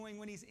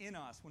when He's in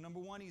us. Well, number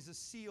one, He's a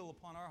seal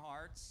upon our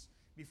hearts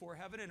before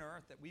heaven and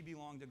earth that we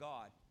belong to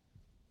God.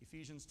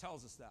 Ephesians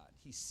tells us that.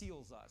 He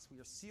seals us. We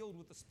are sealed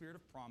with the Spirit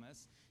of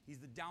promise. He's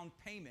the down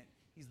payment.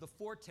 He's the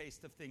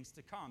foretaste of things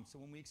to come. So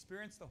when we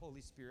experience the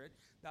Holy Spirit,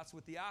 that's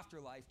what the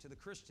afterlife to the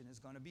Christian is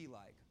going to be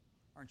like.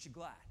 Aren't you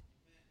glad?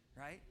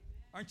 Right?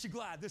 Aren't you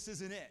glad this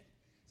isn't it?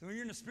 So when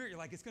you're in the Spirit, you're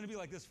like, it's going to be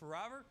like this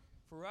forever?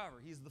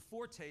 Forever. He's the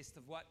foretaste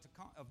of what to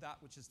come, of that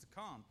which is to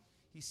come.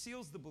 He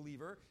seals the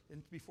believer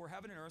before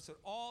heaven and earth, so that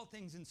all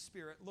things in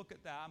spirit look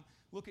at them,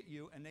 look at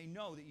you, and they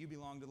know that you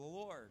belong to the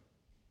Lord.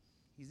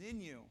 He's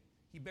in you.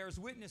 He bears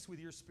witness with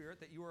your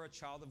spirit that you are a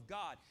child of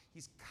God.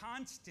 He's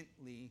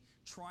constantly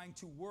trying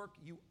to work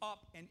you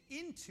up and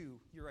into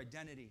your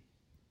identity.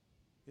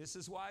 This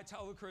is why I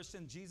tell the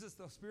Christian, Jesus,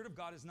 the Spirit of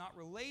God, is not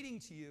relating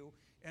to you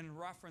in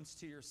reference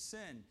to your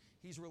sin.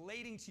 He's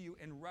relating to you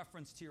in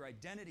reference to your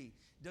identity.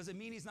 Doesn't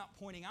mean He's not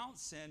pointing out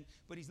sin,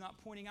 but He's not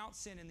pointing out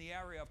sin in the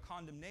area of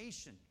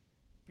condemnation,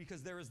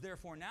 because there is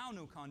therefore now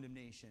no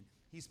condemnation.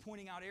 He's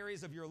pointing out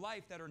areas of your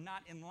life that are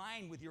not in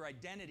line with your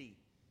identity.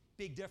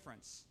 Big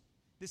difference.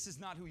 This is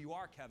not who you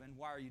are, Kevin.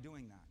 Why are you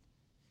doing that?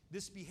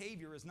 This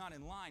behavior is not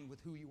in line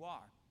with who you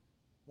are.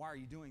 Why are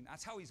you doing that?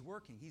 That's how He's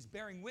working. He's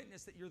bearing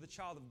witness that you're the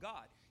child of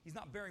God. He's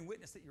not bearing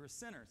witness that you're a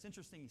sinner. It's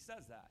interesting He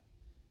says that.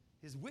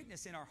 His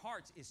witness in our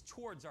hearts is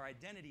towards our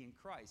identity in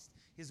Christ.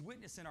 His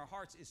witness in our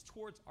hearts is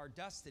towards our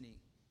destiny.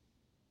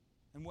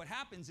 And what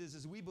happens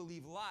is we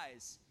believe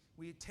lies.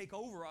 We take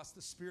over us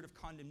the spirit of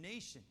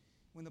condemnation,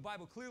 when the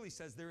Bible clearly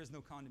says there is no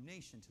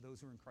condemnation to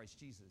those who are in Christ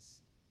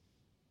Jesus.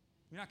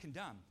 You're not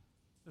condemned.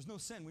 There's no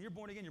sin. When you're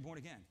born again, you're born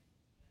again.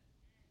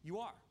 You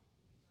are.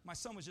 My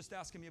son was just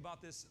asking me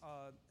about this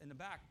in the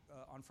back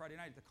on Friday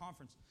night at the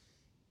conference.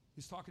 He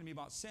was talking to me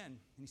about sin.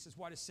 And he says,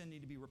 why does sin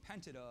need to be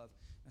repented of?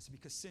 And I said,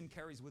 because sin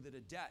carries with it a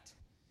debt.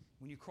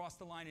 When you cross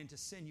the line into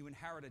sin, you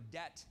inherit a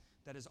debt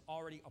that is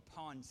already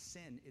upon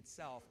sin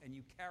itself, and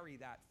you carry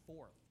that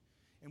forth.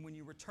 And when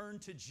you return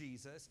to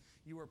Jesus,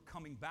 you are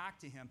coming back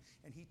to Him,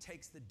 and He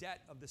takes the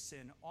debt of the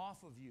sin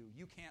off of you.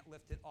 You can't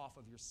lift it off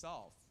of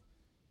yourself.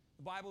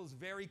 The Bible is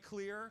very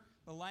clear.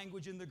 The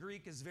language in the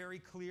Greek is very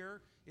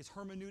clear. It's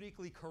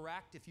hermeneutically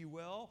correct, if you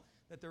will,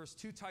 that there's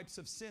two types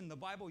of sin. The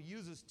Bible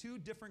uses two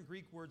different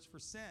Greek words for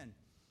sin,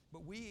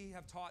 but we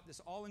have taught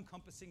this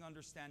all-encompassing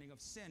understanding of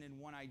sin in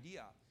one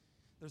idea.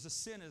 There's a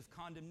sin of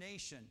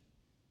condemnation.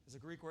 There's a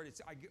Greek word.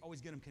 I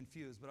always get them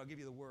confused, but I'll give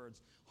you the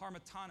words.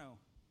 Harmatano,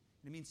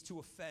 and it means to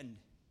offend.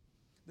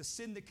 The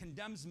sin that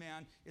condemns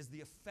man is the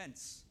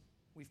offense.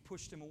 We've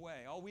pushed him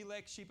away. All we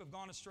like sheep have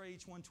gone astray,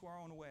 each one to our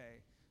own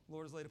way. The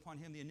Lord has laid upon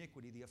him the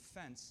iniquity, the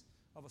offense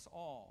of us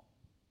all.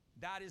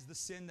 That is the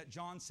sin that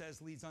John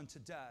says leads unto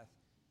death.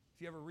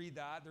 If you ever read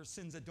that, there's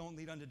sins that don't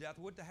lead unto death.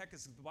 What the heck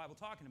is the Bible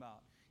talking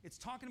about? It's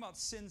talking about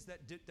sins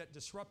that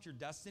disrupt your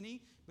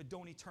destiny, but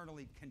don't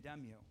eternally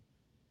condemn you.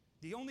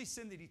 The only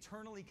sin that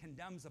eternally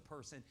condemns a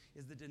person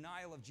is the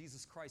denial of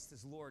Jesus Christ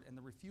as Lord and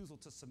the refusal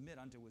to submit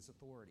unto His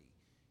authority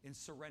in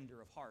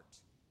surrender of heart.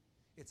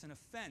 It's an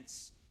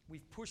offense.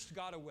 We've pushed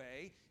God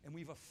away, and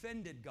we've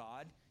offended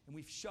God, and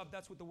we've shoved,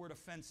 that's what the word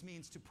offense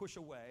means, to push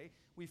away.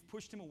 We've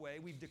pushed Him away.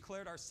 We've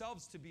declared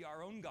ourselves to be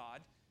our own God,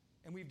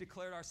 and we've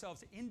declared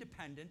ourselves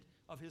independent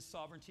of His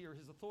sovereignty or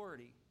His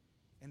authority.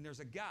 And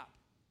there's a gap.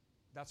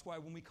 That's why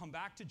when we come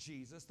back to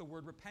Jesus, the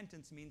word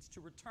repentance means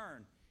to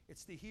return.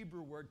 It's the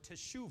Hebrew word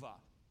teshuvah.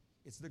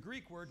 It's the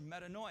Greek word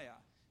metanoia.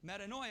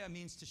 Metanoia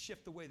means to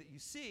shift the way that you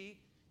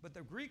see, but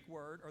the Greek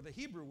word, or the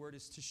Hebrew word,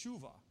 is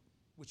teshuvah,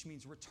 which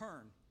means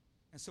return.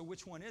 And so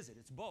which one is it?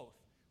 It's both.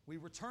 We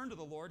return to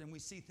the Lord and we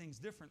see things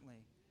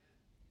differently.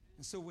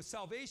 And so with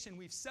salvation,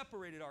 we've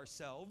separated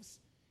ourselves.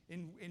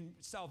 In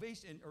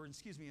salvation,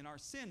 in our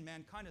sin,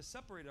 mankind has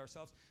separated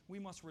ourselves. We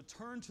must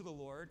return to the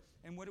Lord.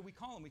 And what do we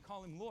call Him? We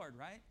call Him Lord,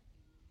 right?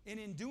 And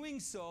in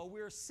doing so,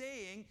 we're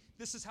saying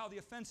this is how the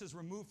offense is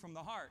removed from the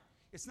heart.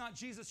 It's not,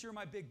 Jesus, you're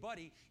my big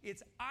buddy.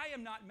 It's, I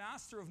am not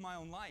master of my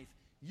own life.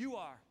 You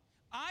are.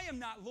 I am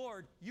not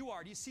Lord. You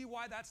are. Do you see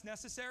why that's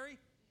necessary?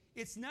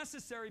 It's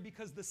necessary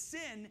because the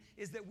sin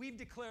is that we've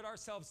declared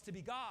ourselves to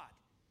be God.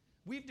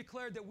 We've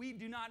declared that we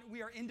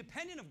are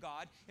independent of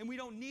God and we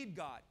don't need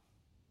God.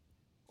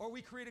 Or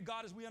we created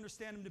God as we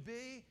understand Him to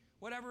be,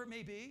 whatever it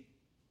may be.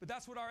 But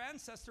that's what our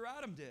ancestor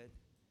Adam did.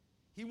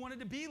 He wanted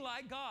to be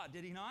like God,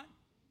 did he not?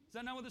 Is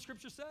that not what the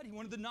Scripture said? He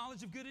wanted the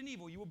knowledge of good and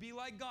evil. You will be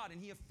like God.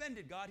 And he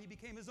offended God. He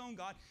became his own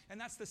God. And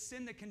that's the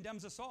sin that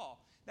condemns us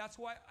all. That's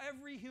why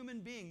every human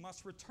being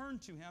must return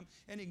to Him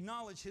and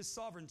acknowledge His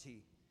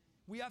sovereignty.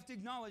 We have to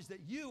acknowledge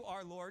that you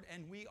are Lord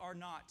and we are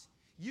not.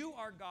 You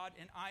are God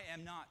and I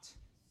am not.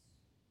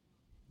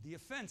 The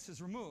offense is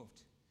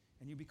removed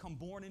and you become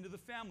born into the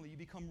family. You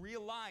become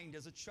realigned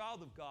as a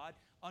child of God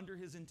under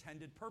His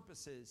intended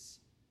purposes.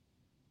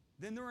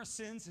 Then there are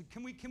sins.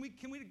 Can we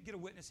get a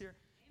witness here?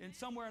 And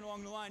somewhere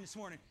along the line this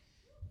morning.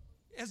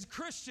 As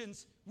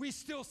Christians, we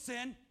still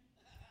sin.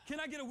 Can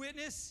I get a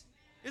witness?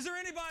 Is there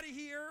anybody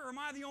here or am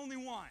I the only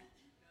one?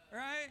 All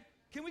right?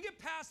 Can we get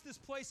past this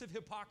place of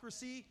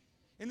hypocrisy?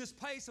 In this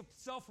place of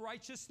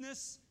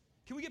self-righteousness,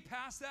 can we get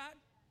past that?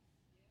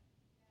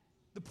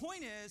 The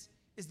point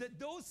is that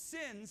those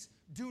sins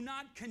do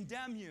not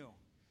condemn you.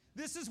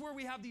 This is where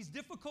we have these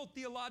difficult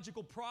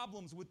theological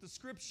problems with the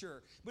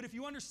Scripture. But if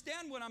you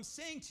understand what I'm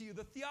saying to you,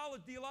 the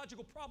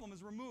theological problem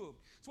is removed.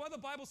 That's why the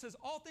Bible says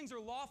all things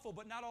are lawful,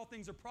 but not all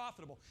things are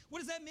profitable. What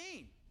does that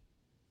mean?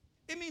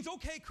 It means,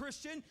 okay,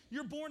 Christian,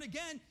 you're born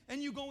again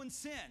and you go and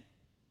sin.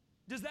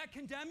 Does that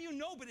condemn you?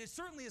 No, but it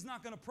certainly is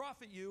not going to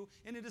profit you,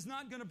 and it is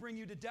not going to bring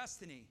you to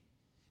destiny.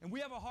 And we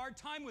have a hard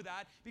time with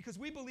that because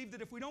we believe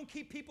that if we don't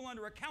keep people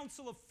under a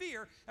counsel of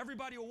fear,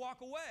 everybody will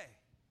walk away.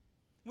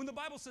 When the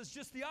Bible says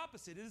just the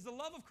opposite, it is the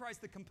love of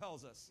Christ that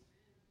compels us.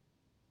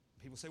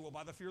 People say, well,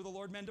 by the fear of the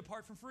Lord, men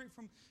depart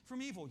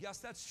from evil. Yes,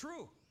 that's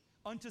true.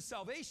 Unto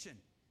salvation.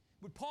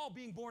 But Paul,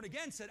 being born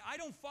again, said, I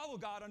don't follow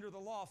God under the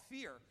law of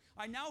fear.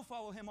 I now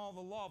follow him under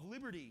the law of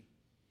liberty.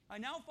 I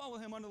now follow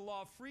him under the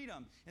law of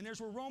freedom. And there's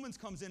where Romans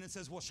comes in and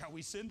says, well, shall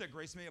we sin that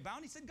grace may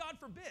abound? He said, God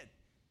forbid.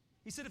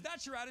 He said, if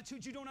that's your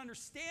attitude, you don't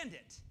understand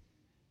it.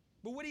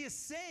 But what he is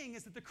saying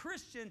is that the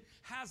Christian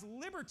has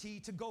liberty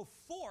to go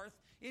forth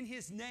in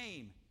his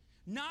name,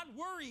 not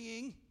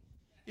worrying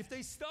if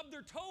they stub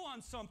their toe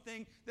on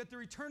something that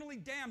they're eternally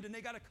damned and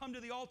they got to come to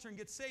the altar and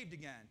get saved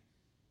again.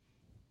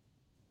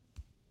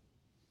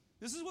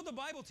 This is what the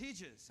Bible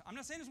teaches. I'm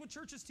not saying it's what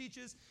churches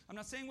teaches. I'm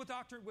not saying what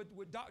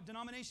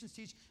denominations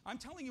teach. I'm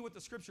telling you what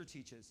the Scripture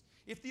teaches.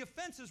 If the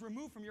offense is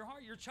removed from your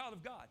heart, you're a child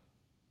of God.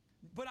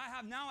 But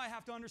I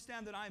have to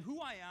understand that I'm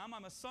who I am.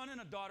 I'm a son and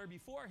a daughter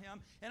before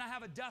him, and I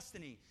have a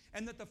destiny.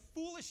 And that the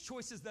foolish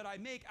choices that I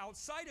make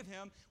outside of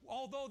him,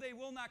 although they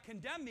will not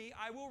condemn me,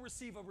 I will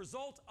receive a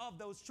result of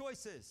those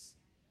choices.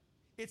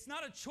 It's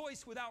not a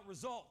choice without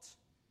result.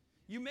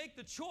 You make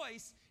the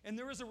choice, and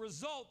there is a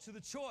result to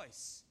the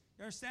choice.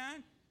 You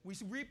understand? We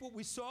reap what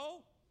we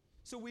sow.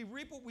 So we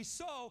reap what we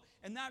sow,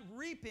 and that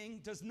reaping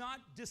does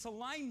not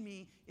disalign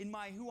me in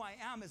my who I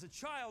am as a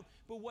child,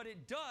 but what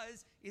it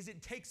does is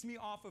it takes me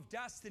off of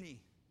destiny.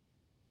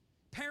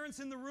 Parents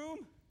in the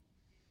room,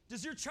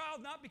 does your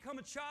child not become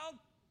a child?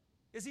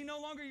 Is he no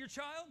longer your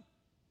child?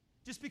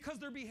 Just because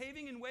they're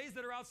behaving in ways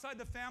that are outside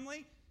the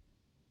family,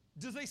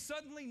 do they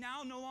suddenly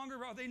now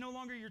are they no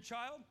longer your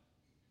child?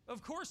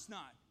 Of course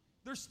not.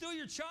 They're still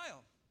your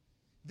child.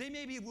 They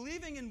may be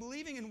living and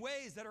believing in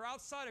ways that are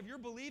outside of your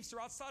beliefs or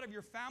outside of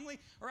your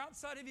family or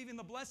outside of even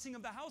the blessing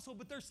of the household,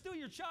 but they're still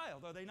your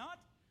child, are they not?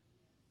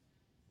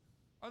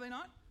 Are they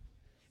not?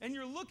 And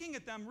you're looking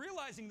at them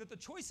realizing that the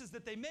choices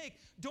that they make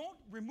don't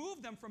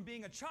remove them from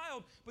being a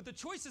child, but the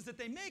choices that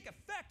they make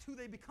affect who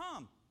they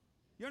become.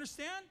 You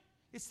understand?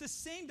 It's the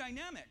same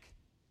dynamic.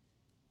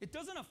 It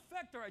doesn't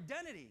affect our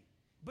identity,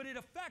 but it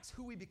affects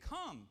who we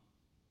become.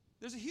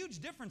 There's a huge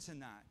difference in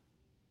that.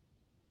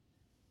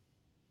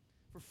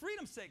 For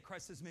freedom's sake,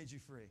 Christ has made you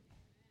free.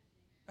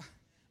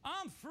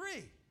 I'm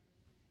free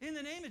in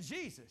the name of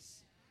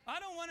Jesus. I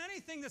don't want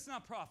anything that's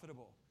not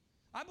profitable.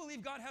 I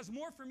believe God has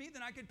more for me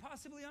than I could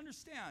possibly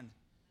understand.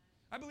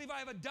 I believe I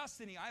have a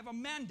destiny. I have a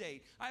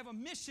mandate. I have a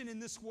mission in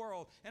this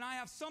world. And I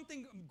have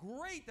something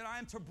great that I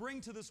am to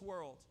bring to this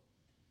world.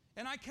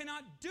 And I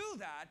cannot do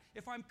that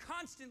if I'm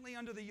constantly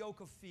under the yoke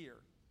of fear.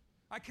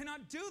 I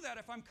cannot do that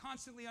if I'm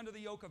constantly under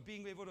the yoke of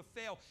being able to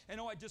fail. And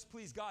I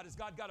displease God. Has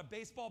God got a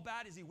baseball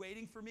bat? Is he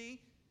waiting for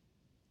me?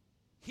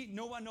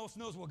 No one else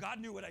knows, well, God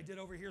knew what I did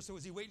over here, so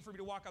is he waiting for me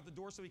to walk out the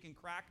door so he can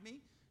crack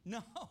me?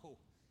 No.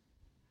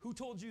 Who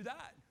told you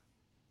that?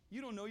 You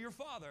don't know your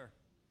father.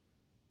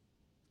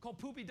 It's called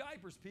poopy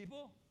diapers,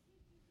 people.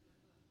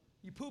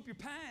 You poop your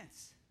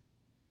pants.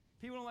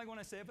 People don't like when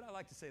I say it, but I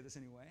like to say this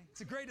anyway.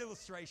 It's a great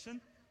illustration.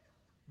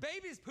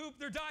 Babies poop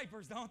their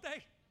diapers, don't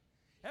they?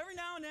 Every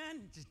now and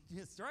then,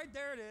 just right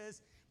there it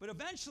is. But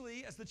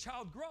eventually, as the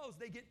child grows,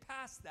 they get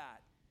past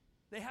that.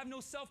 They have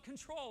no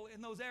self-control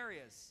in those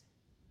areas.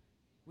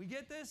 We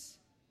get this?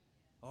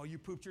 Oh, you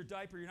pooped your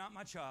diaper. You're not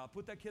my child.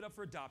 Put that kid up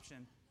for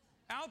adoption.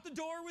 Out the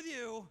door with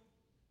you.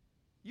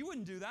 You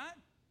wouldn't do that.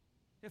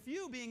 If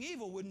you, being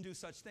evil, wouldn't do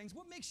such things,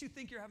 what makes you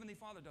think your Heavenly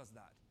Father does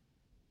that?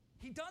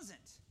 He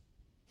doesn't.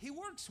 He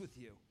works with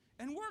you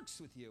and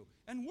works with you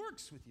and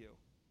works with you.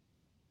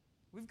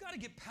 We've got to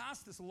get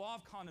past this law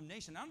of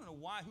condemnation. I don't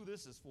know who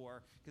this is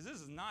for, because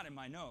this is not in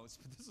my notes,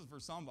 but this is for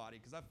somebody,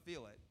 because I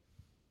feel it.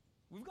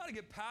 We've got to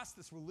get past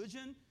this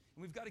religion, and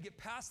we've got to get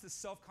past this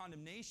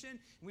self-condemnation, and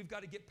we've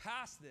got to get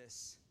past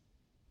this.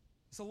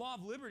 It's a law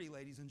of liberty,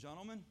 ladies and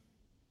gentlemen.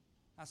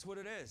 That's what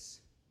it is.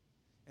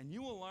 And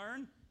you will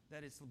learn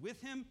that it's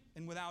with him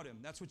and without him.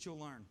 That's what you'll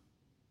learn.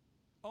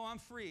 Oh, I'm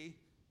free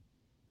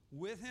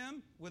with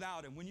him,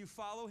 without him. When you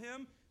follow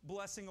him,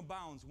 blessing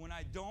abounds. When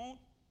I don't,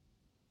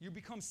 you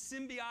become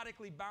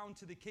symbiotically bound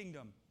to the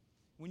kingdom.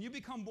 When you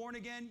become born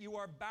again, you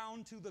are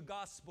bound to the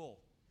gospel.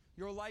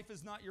 Your life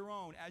is not your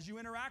own. As you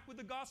interact with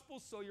the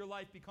gospel, so your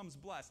life becomes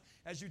blessed.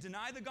 As you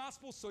deny the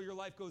gospel, so your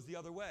life goes the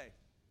other way.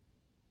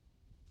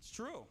 It's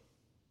true.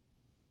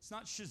 It's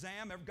not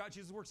Shazam. God,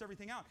 Jesus works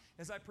everything out.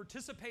 As I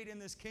participate in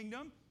this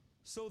kingdom,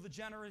 so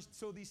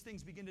these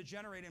things begin to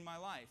generate in my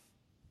life.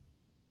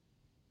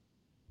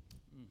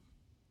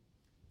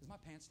 Is my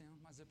pants down?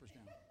 My zipper's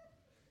down.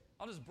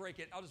 I'll just break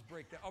it.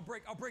 I'll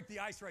break the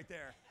ice right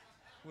there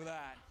with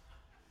that.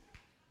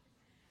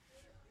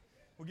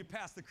 We'll get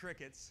past the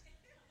crickets.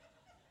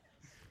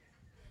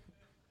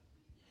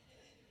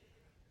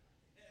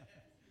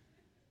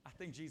 I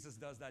think Jesus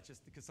does that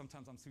just because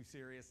sometimes I'm too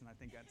serious, and I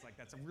think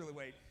that's a really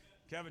wait.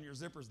 Kevin, your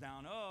zipper's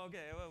down. Oh,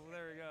 okay. Well,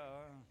 there you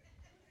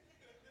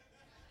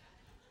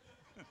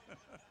go.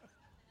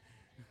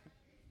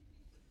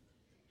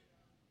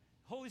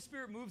 Holy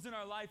Spirit moves in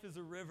our life as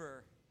a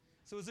river.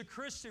 So as a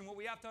Christian, what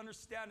we have to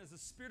understand is the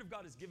Spirit of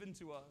God is given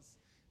to us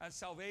as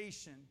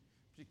salvation,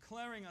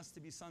 declaring us to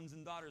be sons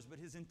and daughters. But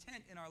His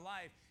intent in our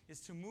life is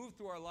to move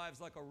through our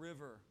lives like a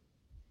river.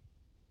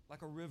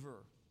 Like a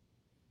river.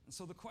 And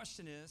so the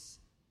question is,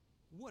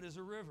 what is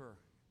a river?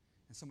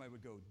 And somebody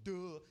would go,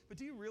 duh. But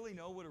do you really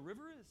know what a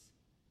river is?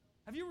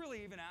 Have you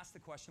really even asked the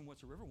question,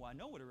 what's a river? Well, I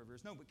know what a river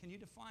is. No, but can you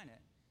define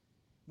it?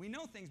 We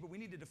know things, but we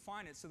need to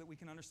define it so that we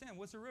can understand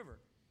what's a river.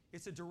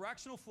 It's a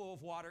directional flow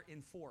of water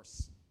in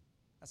force.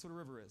 That's what a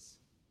river is.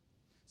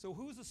 So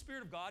who is the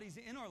Spirit of God? He's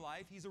in our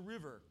life. He's a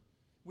river,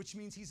 which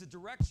means He's a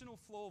directional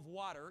flow of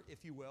water,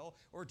 if you will,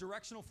 or a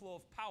directional flow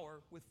of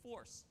power with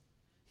force.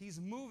 He's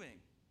moving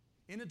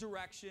in a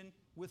direction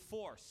with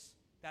force.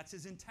 That's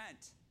His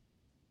intent.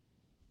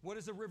 What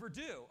does a river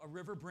do? A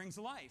river brings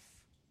life.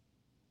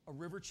 A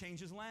river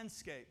changes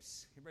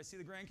landscapes. Everybody see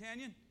the Grand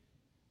Canyon?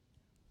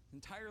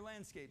 Entire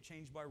landscape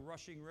changed by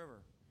rushing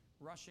river,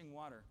 rushing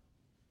water.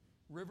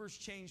 Rivers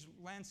change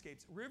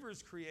landscapes.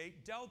 Rivers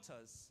create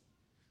deltas.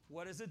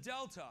 What is a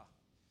delta?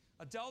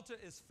 A delta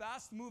is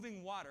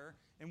fast-moving water,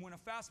 and when a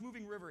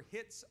fast-moving river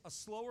hits a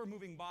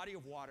slower-moving body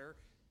of water,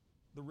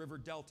 the river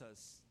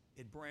deltas.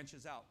 It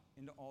branches out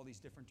into all these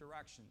different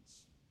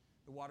directions.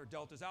 The water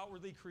deltas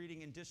outwardly,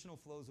 creating additional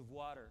flows of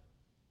water.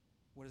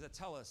 What does that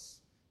tell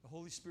us? The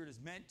Holy Spirit is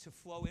meant to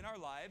flow in our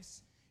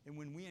lives, and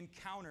when we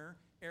encounter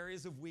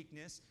areas of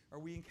weakness or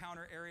we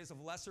encounter areas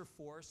of lesser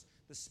force,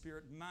 the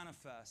Spirit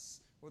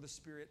manifests, or the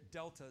Spirit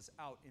deltas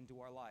out into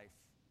our life.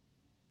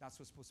 That's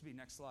what's supposed to be.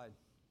 Next slide.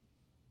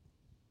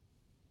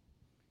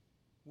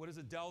 What is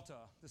a delta?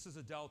 This is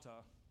a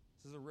delta.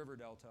 This is a river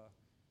delta.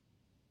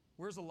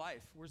 Where's the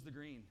life? Where's the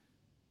green?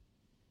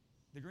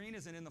 The green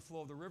isn't in the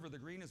flow of the river. The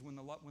green is when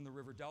the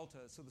river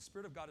deltas. So the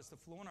Spirit of God is to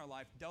flow in our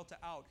life, delta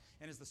out.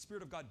 And as the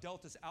Spirit of God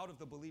deltas out of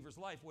the believer's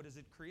life, what does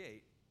it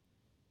create?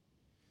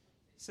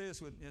 Say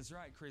this with me. That's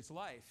right. It creates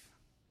life.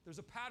 There's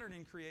a pattern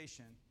in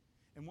creation.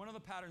 And one of the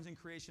patterns in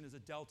creation is a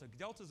delta.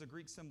 Delta is a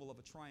Greek symbol of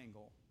a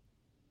triangle.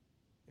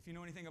 If you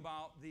know anything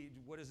about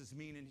what does this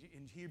mean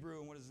in Hebrew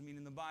and what does this mean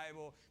in the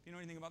Bible, if you know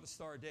anything about the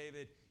Star of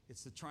David,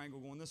 it's the triangle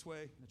going this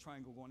way and the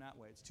triangle going that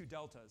way. It's two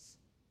deltas.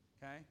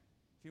 Okay?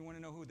 If you want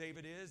to know who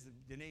David is,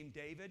 the name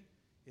David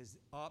is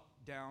up,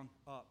 down,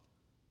 up.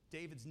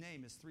 David's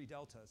name is three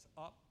deltas.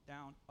 Up,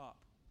 down, up.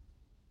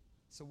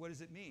 So what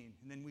does it mean?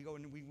 And then we go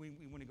and we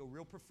want to go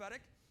real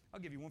prophetic. I'll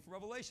give you one for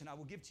Revelation. I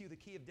will give to you the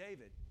key of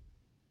David.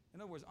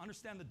 In other words,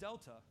 understand the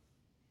delta.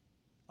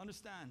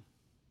 Understand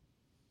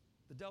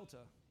the delta.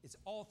 It's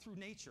all through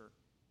nature.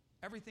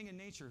 Everything in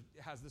nature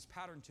has this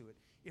pattern to it.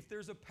 If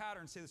there's a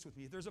pattern, say this with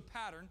me. If there's a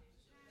pattern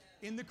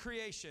in the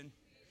creation,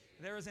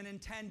 there is an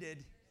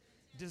intended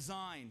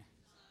design.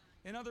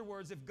 In other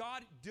words, if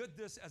God did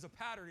this as a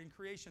pattern in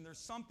creation, there's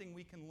something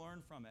we can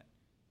learn from it.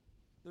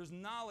 There's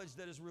knowledge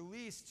that is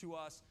released to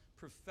us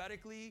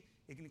prophetically,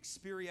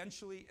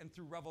 experientially, and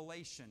through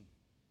revelation.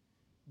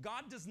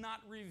 God does not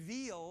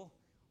reveal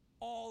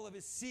all of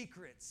His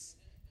secrets.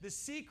 The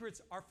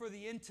secrets are for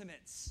the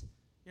intimates.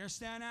 You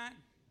understand that?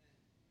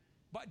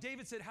 But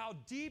David said, how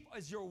deep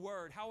is your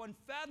word? How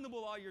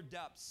unfathomable are your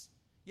depths?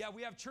 Yeah,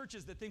 we have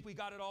churches that think we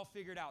got it all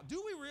figured out.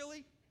 Do we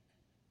really?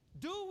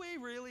 Do we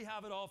really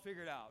have it all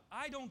figured out?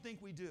 I don't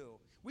think we do.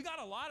 We got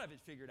a lot of it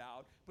figured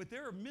out, but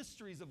there are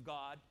mysteries of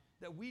God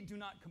that we do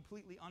not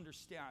completely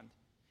understand.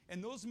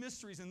 And those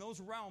mysteries and those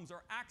realms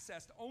are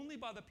accessed only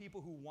by the people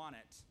who want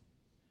it.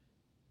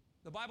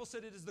 The Bible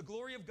said it is the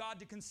glory of God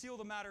to conceal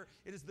the matter.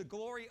 It is the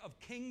glory of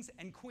kings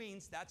and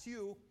queens, that's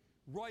you,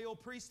 royal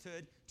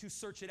priesthood, to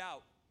search it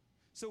out.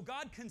 So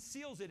God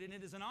conceals it, and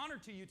it is an honor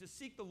to you to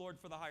seek the Lord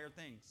for the higher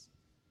things.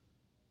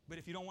 But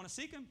if you don't want to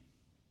seek Him,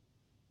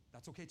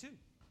 that's okay too.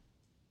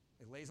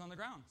 It lays on the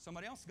ground.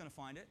 Somebody else is going to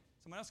find it.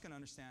 Someone else is going to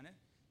understand it.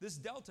 This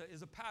delta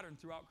is a pattern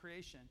throughout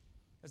creation.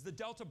 As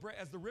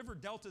the river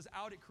deltas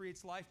out, it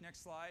creates life.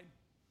 Next slide.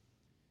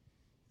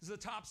 This is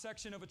the top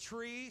section of a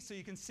tree, so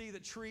you can see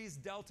that trees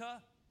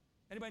delta.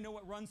 Anybody know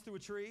what runs through a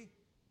tree?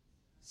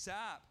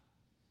 Sap.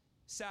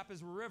 Sap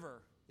is a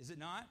river, is it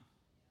not?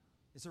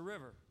 It's a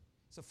river.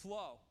 It's a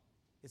flow.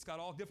 It's got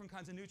all different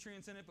kinds of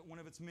nutrients in it, but one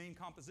of its main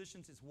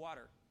compositions is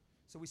water.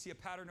 So we see a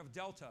pattern of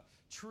delta.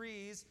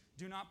 Trees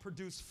do not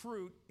produce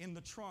fruit in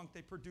the trunk.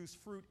 They produce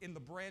fruit in the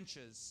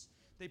branches.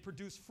 They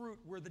produce fruit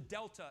where the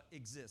delta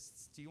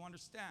exists. Do you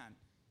understand?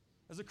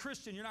 As a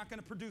Christian, you're not going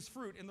to produce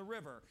fruit in the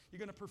river. You're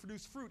going to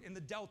produce fruit in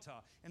the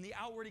delta. And the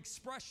outward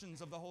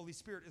expressions of the Holy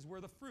Spirit is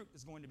where the fruit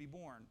is going to be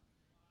born.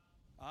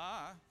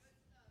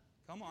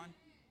 Come on.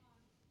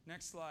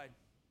 Next slide.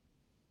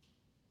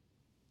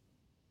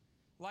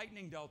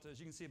 Lightning deltas.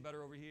 You can see it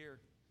better over here.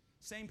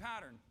 Same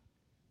pattern.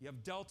 You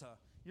have delta.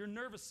 Your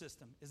nervous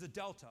system is a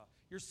delta.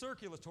 Your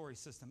circulatory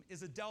system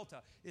is a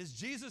delta. Is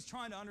Jesus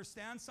trying to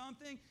understand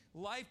something?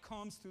 Life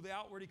comes through the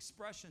outward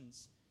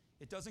expressions.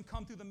 It doesn't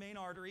come through the main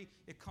artery.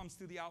 It comes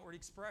through the outward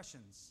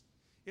expressions.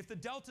 If the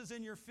deltas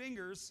in your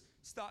fingers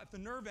stop, if the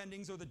nerve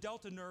endings or the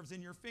delta nerves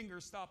in your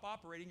fingers stop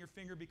operating, your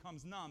finger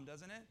becomes numb,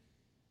 doesn't it?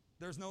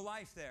 There's no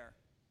life there.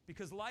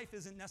 Because life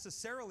isn't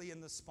necessarily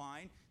in the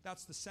spine.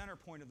 That's the center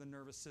point of the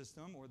nervous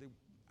system, or the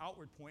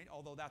outward point,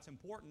 although that's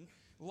important.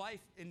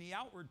 Life in the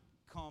outward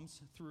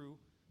comes through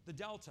the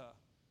delta.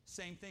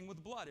 Same thing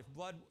with blood. If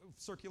blood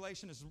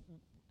circulation is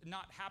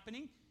not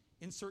happening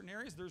in certain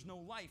areas, there's no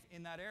life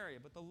in that area.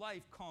 But the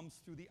life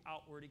comes through the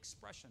outward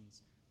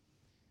expressions.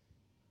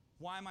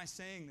 Why am I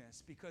saying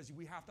this? Because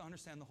we have to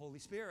understand the Holy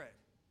Spirit.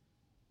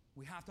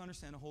 We have to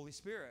understand the Holy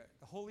Spirit.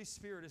 The Holy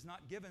Spirit is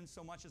not given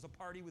so much as a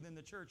party within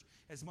the church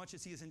as much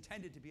as He is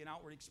intended to be an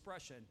outward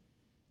expression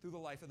through the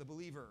life of the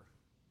believer.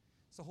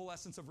 It's the whole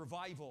essence of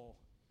revival.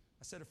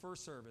 I said at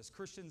first service,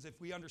 Christians, if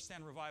we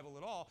understand revival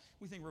at all,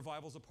 we think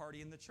revival is a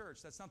party in the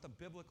church. That's not the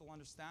biblical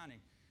understanding.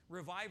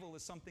 Revival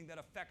is something that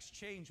affects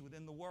change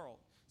within the world,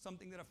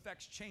 something that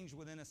affects change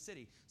within a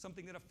city,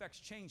 something that affects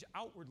change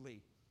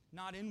outwardly,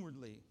 not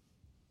inwardly.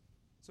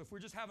 So if we're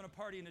just having a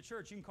party in the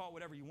church, you can call it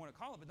whatever you want to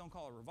call it, but don't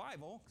call it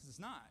revival, because it's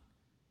not.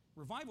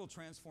 Revival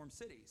transforms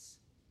cities.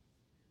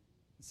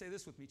 And say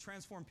this with me,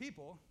 transform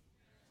people,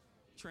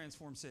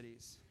 transform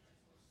cities.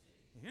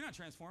 If you're not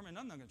transforming,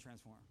 nothing's going to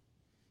transform.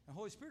 The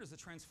Holy Spirit is the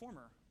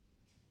transformer.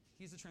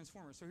 He's the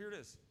transformer. So here it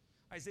is.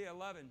 Isaiah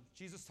 11,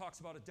 Jesus talks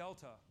about a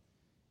delta.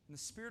 And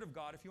the Spirit of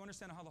God, if you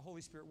understand how the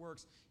Holy Spirit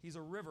works, He's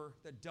a river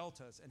that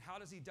deltas. And how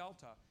does He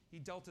delta? He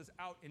deltas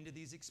out into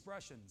these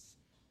expressions.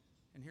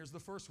 And here's the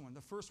first one.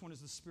 The first one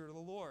is the Spirit of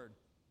the Lord.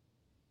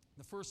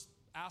 The first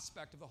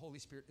aspect of the Holy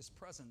Spirit is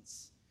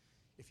presence.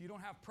 If you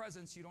don't have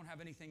presence, you don't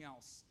have anything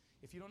else.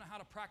 If you don't know how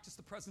to practice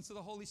the presence of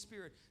the Holy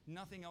Spirit,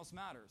 nothing else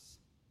matters.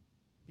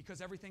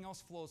 Because everything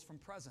else flows from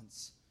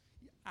presence.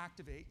 You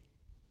activate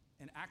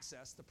and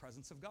access the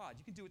presence of God.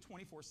 You can do it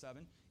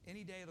 24/7,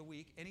 any day of the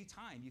week, any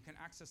time. You can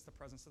access the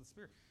presence of the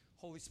Spirit.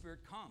 Holy Spirit,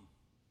 come.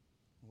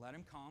 Let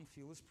Him come.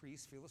 Feel His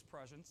peace. Feel His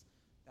presence.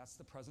 That's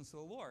the presence of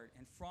the Lord.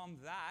 And from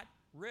that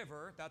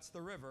river, that's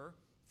the river,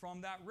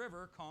 from that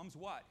river comes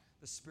what?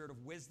 The spirit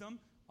of wisdom,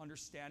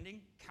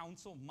 understanding,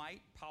 counsel,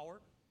 might,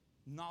 power,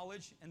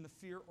 knowledge, and the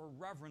fear or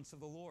reverence of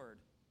the Lord.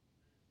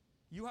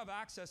 You have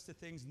access to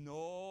things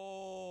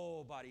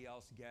nobody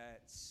else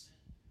gets.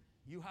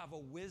 You have a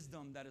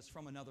wisdom that is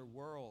from another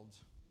world.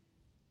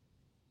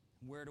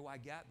 Where do I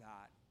get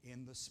that?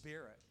 In the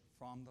Spirit,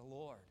 from the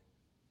Lord.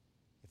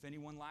 If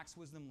anyone lacks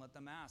wisdom, let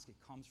them ask. It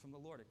comes from the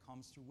Lord. It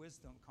comes through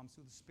wisdom. It comes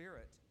through the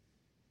Spirit.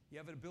 You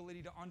have an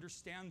ability to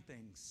understand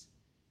things,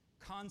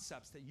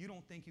 concepts that you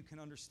don't think you can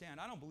understand.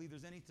 I don't believe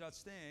there's any such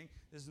thing.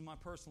 This is my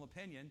personal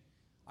opinion.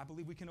 I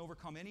believe we can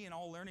overcome any and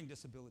all learning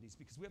disabilities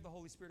because we have the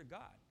Holy Spirit of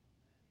God.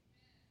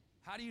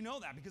 How do you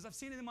know that? Because I've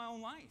seen it in my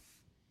own life.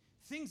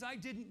 Things I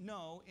didn't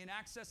know in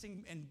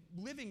accessing and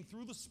living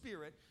through the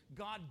Spirit,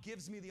 God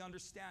gives me the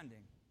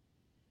understanding.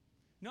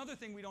 Another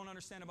thing we don't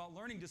understand about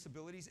learning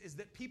disabilities is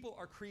that people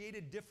are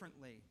created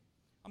differently.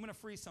 I'm going to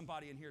free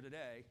somebody in here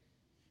today.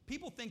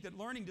 People think that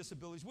learning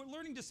disabilities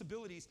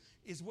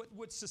is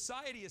what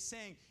society is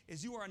saying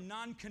is you are a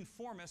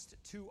nonconformist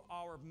to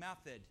our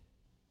method.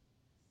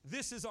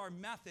 This is our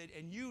method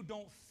and you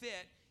don't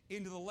fit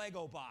into the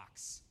Lego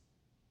box.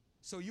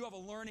 So you have a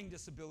learning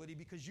disability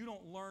because you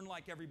don't learn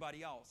like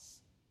everybody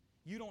else.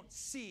 You don't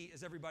see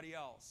as everybody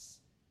else.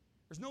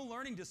 There's no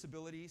learning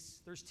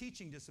disabilities, there's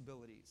teaching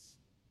disabilities.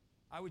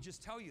 I would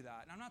just tell you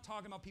that. And I'm not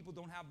talking about people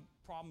don't have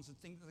problems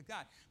and things like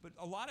that. But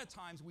a lot of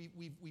times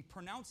we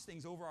pronounce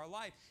things over our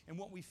life, and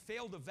what we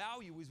fail to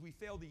value is we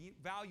fail to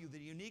value the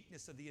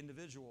uniqueness of the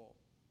individual.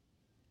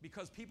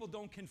 Because people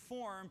don't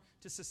conform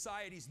to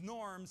society's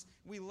norms,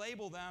 we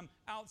label them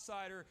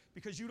outsider.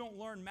 Because you don't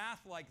learn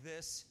math like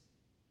this,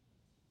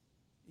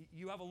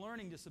 you have a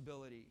learning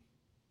disability.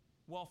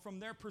 Well, from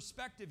their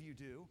perspective, you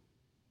do.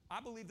 I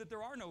believe that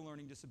there are no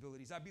learning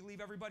disabilities. I believe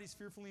everybody's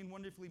fearfully and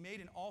wonderfully made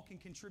and all can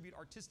contribute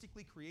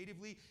artistically,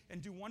 creatively,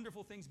 and do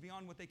wonderful things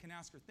beyond what they can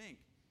ask or think.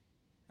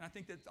 And I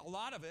think that a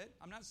lot of it,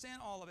 I'm not saying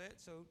all of it,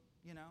 so,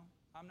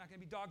 I'm not going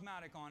to be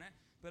dogmatic on it,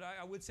 but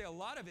I would say a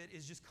lot of it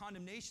is just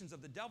condemnations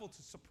of the devil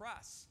to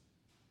suppress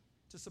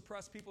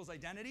people's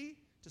identity,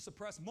 to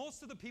suppress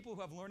most of the people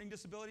who have learning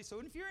disabilities. So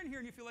if you're in here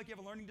and you feel like you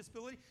have a learning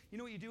disability, you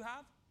know what you do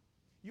have?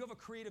 You have a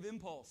creative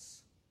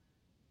impulse.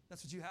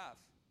 That's what you have.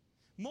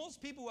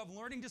 Most people who have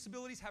learning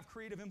disabilities have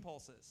creative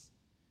impulses.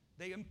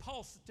 They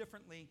impulse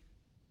differently.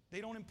 They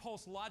don't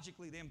impulse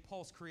logically, they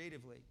impulse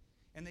creatively.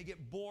 And they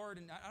get bored,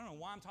 and I don't know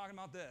why I'm talking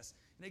about this,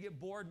 and they get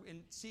bored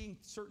in seeing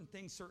certain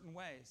things certain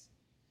ways.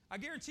 I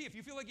guarantee if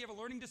you feel like you have a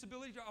learning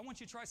disability, I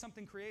want you to try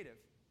something creative.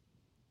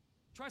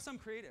 Try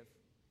something creative.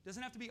 It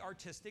doesn't have to be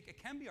artistic.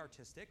 It can be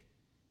artistic,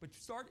 but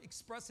start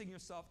expressing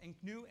yourself in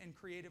new and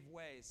creative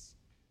ways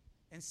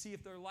and see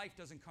if their life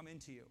doesn't come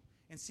into you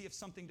and see if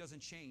something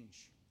doesn't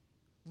change.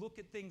 Look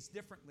at things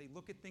differently.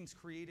 Look at things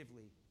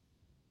creatively.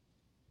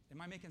 Am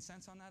I making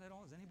sense on that at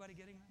all? Is anybody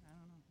getting that? I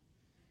don't know.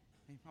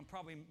 I'm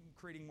probably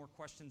creating more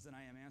questions than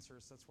I am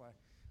answers. That's why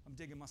I'm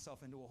digging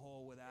myself into a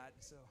hole with that.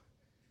 So,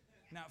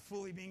 not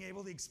fully being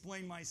able to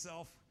explain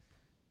myself.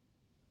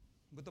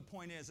 But the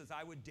point is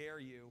I would dare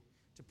you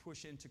to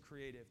push into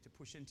creative, to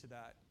push into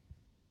that.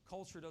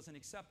 Culture doesn't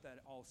accept that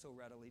all so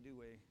readily, do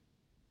we?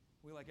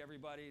 We like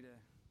everybody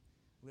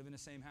to live in the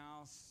same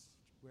house,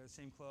 wear the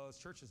same clothes.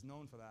 Church is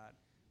known for that.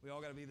 We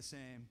all got to be the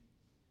same.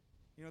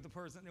 You know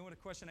what the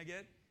question I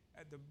get?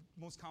 The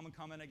most common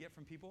comment I get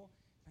from people?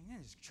 Like,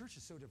 man, this church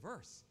is so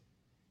diverse.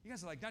 You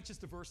guys are like not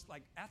just diverse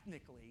like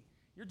ethnically,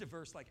 you're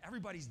diverse like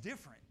everybody's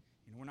different.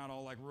 You know, we're not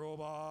all like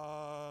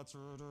robots.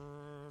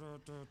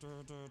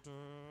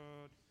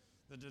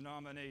 The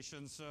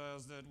denomination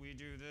says that we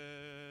do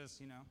this,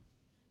 you know.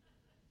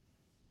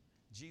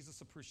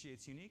 Jesus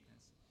appreciates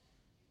uniqueness.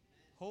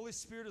 Holy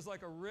Spirit is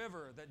like a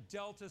river that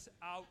dealt us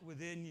out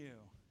within you.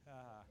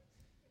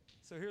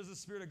 So here's the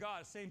Spirit of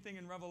God. Same thing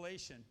in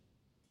Revelation.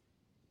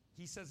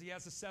 He says he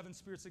has the 7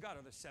 spirits of God.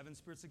 Are there 7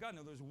 spirits of God?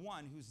 No, there's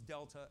one who's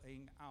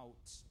deltaing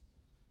out.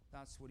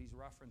 That's what he's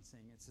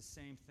referencing. It's the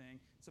same thing.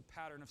 It's a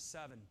pattern of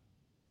 7.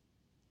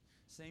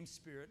 Same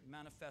Spirit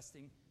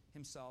manifesting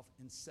himself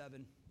in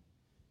 7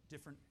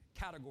 different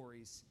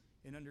categories.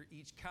 And under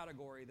each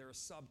category, there are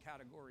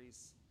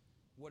subcategories.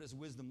 What does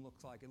wisdom look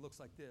like? It looks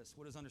like this.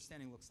 What does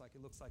understanding look like?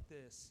 It looks like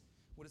this.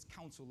 What does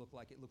counsel look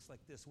like? It looks like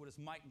this. What does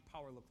might and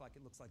power look like?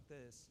 It looks like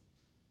this.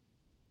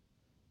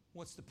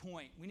 What's the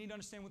point? We need to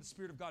understand what the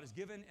Spirit of God has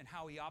given and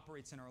how he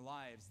operates in our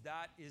lives.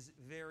 That is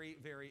very,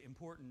 very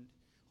important.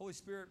 Holy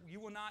Spirit,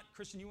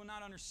 Christian, you will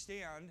not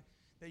understand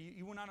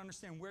you will not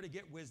understand where to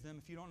get wisdom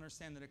if you don't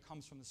understand that it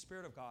comes from the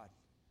Spirit of God.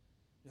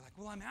 You're like,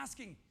 well, I'm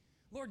asking,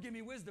 Lord, give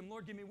me wisdom.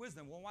 Lord, give me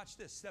wisdom. Well, watch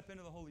this. Step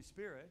into the Holy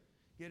Spirit,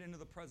 get into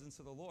the presence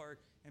of the Lord,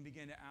 and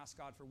begin to ask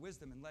God for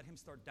wisdom and let him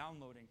start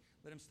downloading.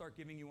 Let him start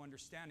giving you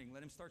understanding.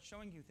 Let him start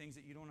showing you things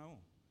that you don't know.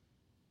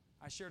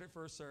 I shared it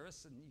first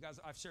service, and you guys,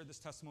 I've shared this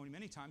testimony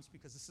many times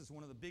because this is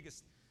one of the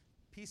biggest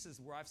pieces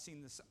where I've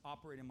seen this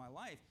operate in my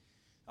life.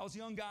 I was a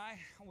young guy.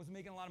 I wasn't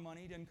making a lot of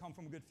money. Didn't come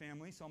from a good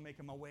family, so I'm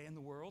making my way in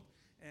the world.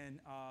 And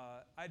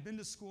I'd been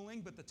to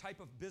schooling, but the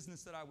type of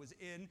business that I was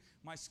in,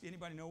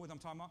 anybody know what I'm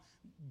talking about?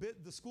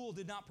 The school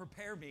did not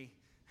prepare me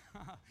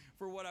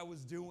for what I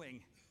was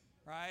doing,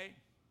 right?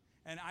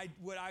 And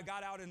when I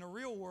got out in the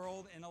real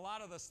world, and a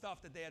lot of the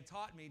stuff that they had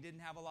taught me didn't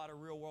have a lot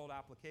of real world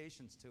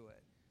applications to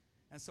it.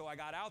 And so I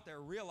got out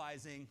there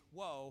realizing,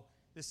 whoa,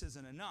 this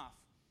isn't enough.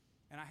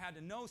 And I had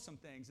to know some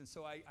things. And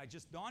so I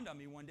just dawned on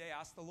me one day,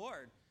 asked the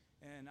Lord.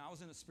 And I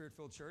was in a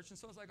Spirit-filled church. And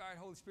so I was like, all right,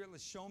 Holy Spirit,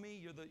 let's show me.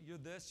 You're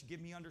this.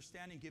 Give me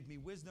understanding. Give me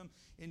wisdom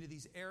into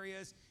these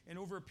areas. And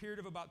over a period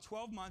of about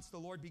 12 months, the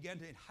Lord began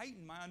to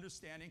heighten my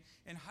understanding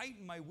and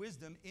heighten my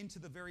wisdom into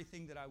the very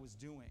thing that I was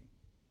doing.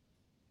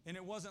 And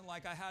it wasn't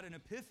like I had an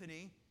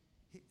epiphany.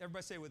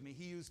 Everybody say it with me.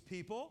 He used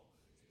people.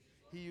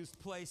 He used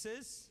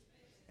places.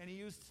 And he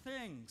used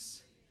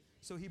things.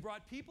 So he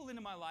brought people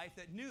into my life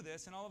that knew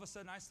this, and all of a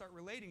sudden I start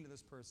relating to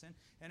this person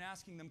and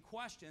asking them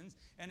questions.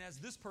 And as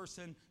this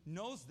person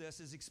knows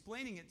this, is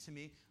explaining it to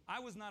me, I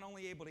was not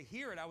only able to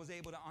hear it, I was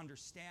able to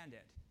understand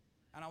it.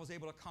 And I was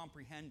able to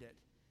comprehend it.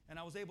 And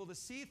I was able to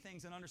see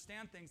things and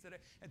understand things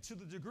and to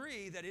the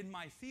degree that in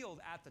my field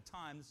at the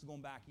time, this is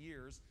going back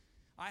years,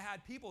 I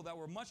had people that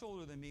were much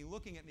older than me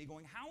looking at me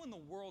going, how in the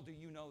world do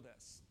you know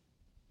this?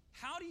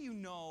 How do you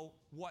know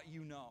what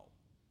you know?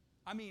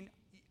 I mean,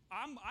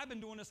 I've been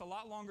doing this a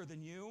lot longer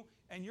than you,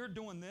 and you're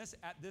doing this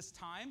at this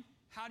time.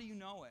 How do you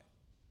know it?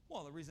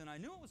 Well, the reason I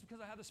knew it was because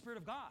I had the Spirit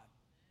of God.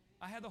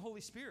 I had the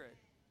Holy Spirit.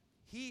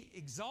 He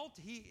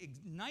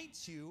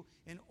ignites you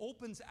and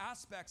opens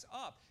aspects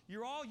up.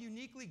 You're all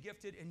uniquely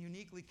gifted and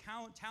uniquely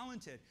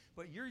talented,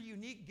 but your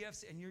unique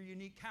gifts and your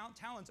unique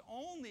talents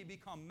only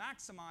become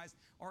maximized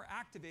or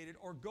activated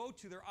or go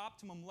to their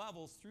optimum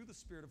levels through the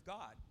Spirit of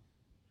God.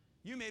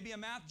 You may be a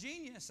math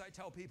genius, I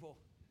tell people.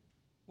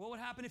 What would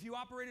happen if you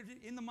operated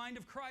in the mind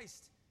of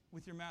Christ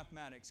with your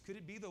mathematics? Could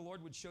it be the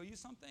Lord would show you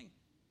something?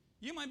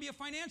 You might be a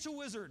financial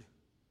wizard.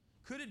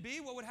 Could it be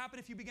what would happen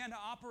if you began to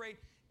operate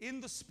in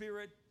the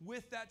Spirit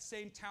with that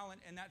same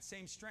talent and that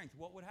same strength?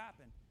 What would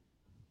happen?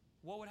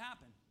 What would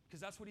happen? Because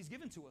that's what he's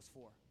given to us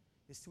for,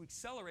 is to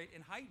accelerate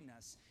and heighten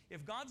us.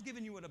 If God's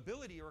given you an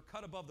ability or a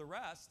cut above the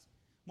rest,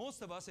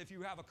 most of us, if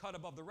you have a cut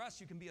above the rest,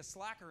 you can be a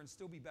slacker and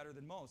still be better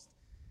than most.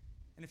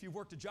 And if you've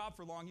worked a job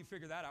for long, you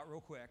figure that out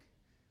real quick.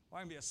 Well,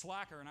 I can be a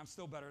slacker and I'm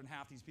still better than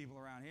half these people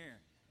around here.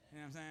 You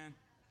know what I'm saying?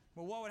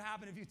 But what would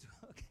happen if you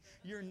took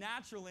your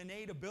natural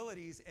innate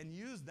abilities and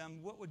used them?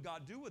 What would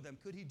God do with them?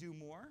 Could he do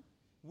more?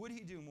 Would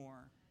he do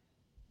more?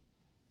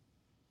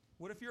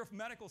 What if you're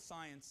medical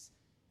science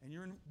and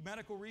you're in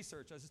medical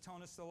research? I was just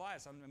telling this to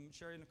Elias. I'm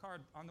sharing the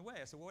card on the way.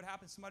 I said, what would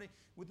happen if somebody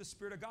with the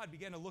Spirit of God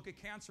began to look at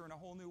cancer in a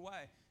whole new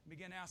way and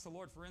began to ask the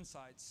Lord for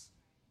insights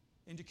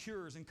into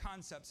cures and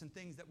concepts and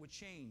things that would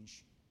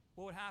change?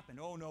 What would happen?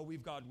 Oh, no,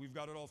 we've got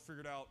it all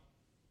figured out.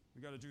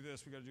 We got to do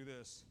this. We got to do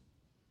this.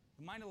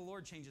 The mind of the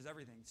Lord changes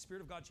everything. The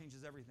Spirit of God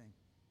changes everything.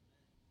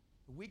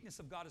 The weakness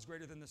of God is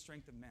greater than the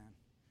strength of man.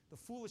 The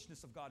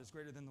foolishness of God is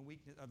greater than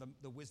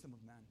the wisdom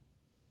of man.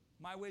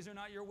 My ways are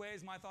not your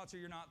ways. My thoughts are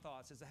your not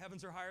thoughts. As the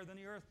heavens are higher than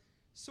the earth,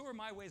 so are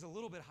my ways a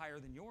little bit higher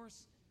than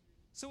yours.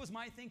 So is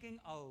my thinking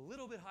a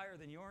little bit higher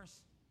than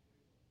yours.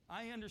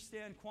 I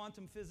understand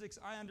quantum physics.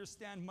 I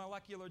understand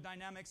molecular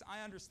dynamics.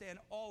 I understand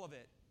all of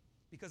it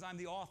because I'm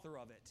the author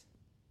of it.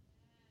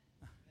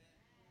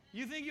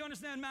 You think you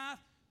understand math?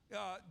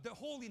 The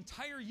whole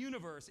entire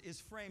universe is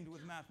framed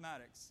with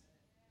mathematics.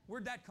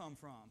 Where'd that come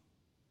from?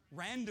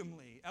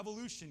 Randomly.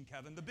 Evolution,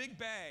 Kevin. The Big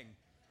Bang.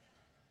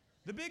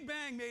 The Big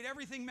Bang made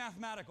everything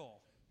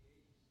mathematical.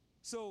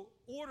 So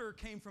order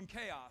came from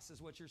chaos,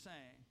 is what you're saying.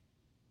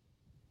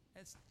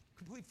 It's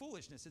complete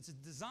foolishness. It's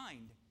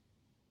designed.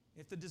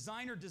 If the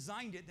designer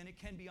designed it, then it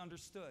can be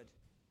understood.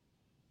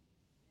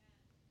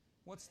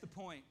 What's the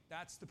point?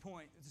 That's the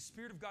point. The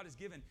Spirit of God is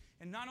given.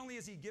 And not only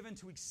is He given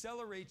to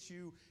accelerate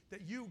you,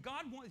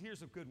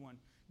 here's a good one.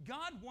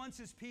 God wants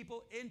His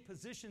people in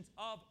positions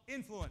of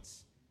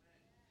influence.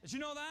 Did you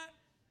know that?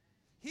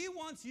 He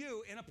wants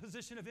you in a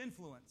position of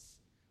influence,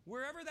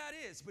 wherever that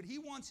is. But He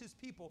wants His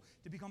people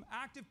to become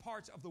active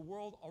parts of the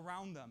world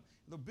around them,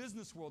 the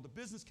business world, the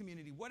business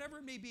community, whatever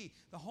it may be,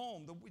 the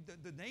home,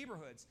 the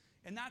neighborhoods.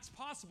 And that's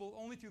possible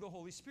only through the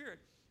Holy Spirit.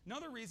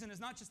 Another reason is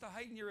not just to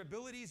heighten your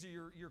abilities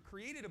or your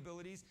created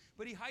abilities,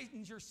 but He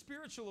heightens your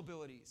spiritual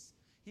abilities.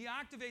 He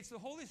activates, the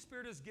Holy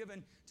Spirit is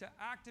given to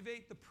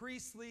activate the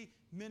priestly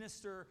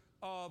minister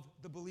of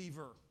the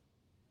believer.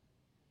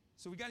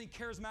 So we got any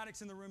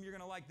charismatics in the room, you're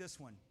going to like this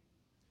one.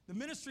 The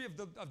ministry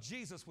of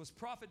Jesus was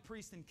prophet,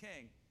 priest, and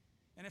king.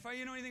 And if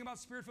you know anything about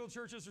Spirit-filled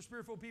churches or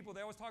Spirit-filled people,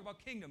 they always talk about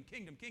kingdom,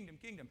 kingdom, kingdom,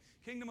 kingdom,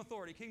 kingdom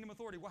authority, kingdom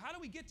authority. Well, how do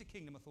we get to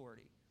kingdom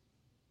authority?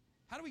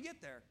 How do we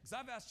get there? Because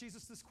I've asked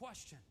Jesus this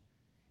question.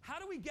 How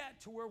do we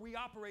get to where we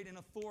operate in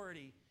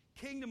authority,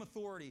 kingdom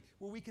authority,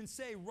 where we can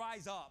say,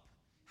 rise up?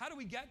 How do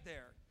we get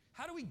there?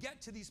 How do we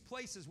get to these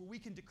places where we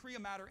can decree a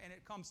matter and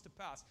it comes to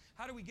pass?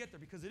 How do we get there?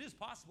 Because it is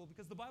possible,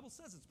 because the Bible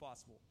says it's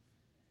possible.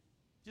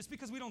 Just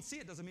because we don't see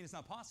it doesn't mean it's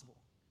not possible.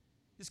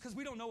 Just because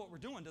we don't know what we're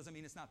doing doesn't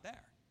mean it's not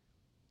there.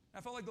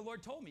 I felt like the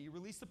Lord told me, you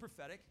release the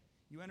prophetic,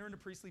 you enter into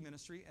priestly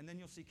ministry, and then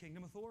you'll see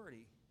kingdom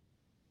authority.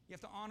 You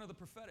have to honor the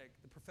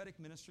prophetic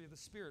ministry of the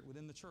Spirit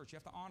within the church. You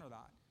have to honor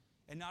that.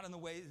 And not in the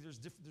way, there's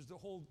the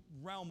whole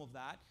realm of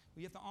that.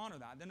 We have to honor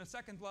that. Then the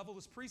second level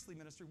is priestly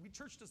ministry.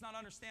 Church does not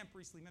understand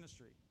priestly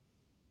ministry.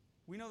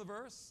 We know the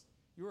verse.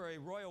 You are a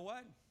royal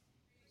what?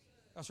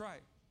 That's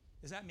right.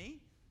 Is that me?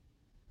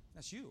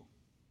 That's you.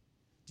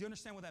 Do you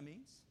understand what that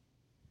means?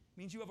 It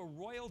means you have a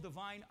royal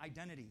divine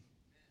identity.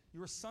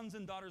 You are sons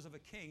and daughters of a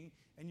king,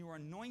 and you are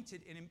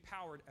anointed and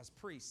empowered as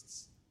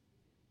priests.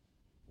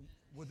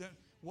 Well, then,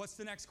 what's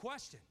the next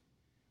question?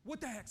 What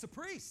the heck's a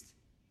priest?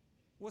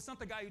 Well, it's not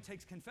the guy who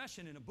takes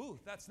confession in a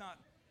booth. That's not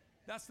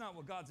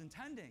what God's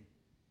intending.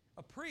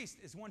 A priest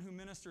is one who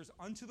ministers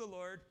unto the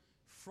Lord,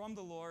 from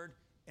the Lord,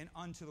 and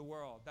unto the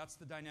world. That's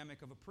the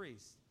dynamic of a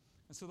priest.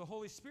 And so the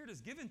Holy Spirit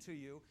is given to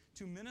you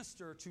to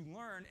minister, to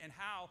learn, and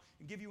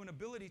give you an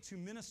ability to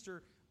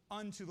minister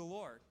unto the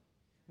Lord.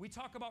 We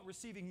talk about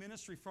receiving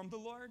ministry from the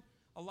Lord.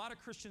 A lot of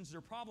Christians,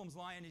 their problems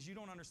lie in is you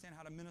don't understand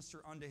how to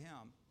minister unto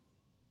Him.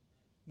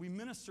 We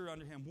minister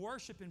unto Him.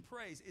 Worship and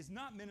praise is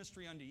not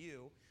ministry unto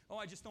you. Oh,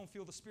 I just don't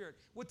feel the Spirit.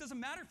 Well, it doesn't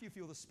matter if you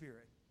feel the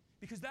Spirit,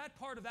 because that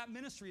part of that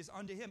ministry is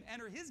unto Him.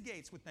 Enter His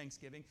gates with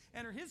thanksgiving.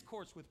 Enter His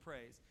courts with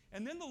praise.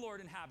 And then the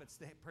Lord inhabits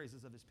the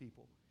praises of His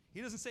people.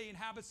 He doesn't say He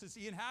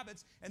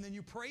inhabits, and then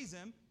you praise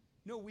Him.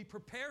 No, we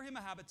prepare Him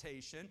a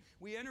habitation.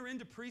 We enter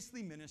into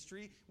priestly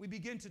ministry. We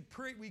begin to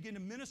pray. We begin to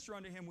minister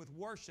unto Him with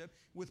worship,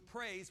 with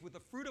praise, with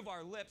the fruit of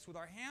our lips, with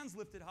our hands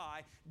lifted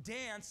high,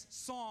 dance,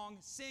 song,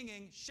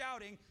 singing,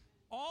 shouting.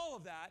 All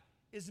of that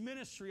is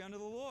ministry unto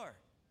the Lord.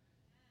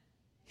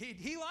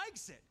 He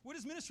likes it. What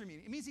does ministry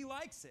mean? It means He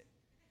likes it.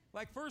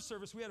 Like first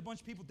service, we had a bunch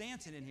of people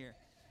dancing in here.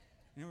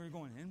 And we were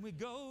going, and we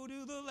go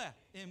to the left,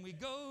 and we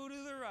go to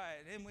the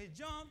right, and we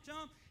jump.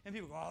 And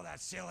people go, oh,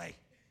 that's silly.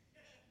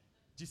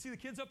 Do you see the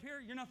kids up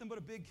here? You're nothing but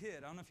a big kid.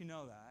 I don't know if you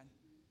know that.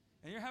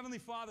 And your Heavenly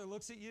Father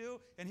looks at you,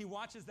 and He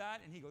watches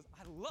that, and He goes,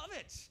 I love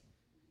it.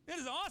 It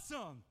is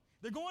awesome.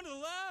 They're going to the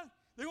left.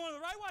 They're going to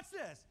the right. Watch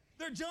this.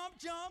 They're jump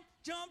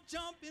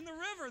in the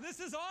river. This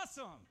is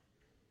awesome.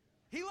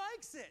 He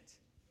likes it.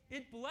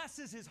 It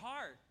blesses His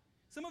heart.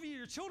 Some of you,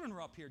 your children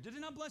were up here. Did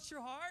it not bless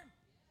your heart?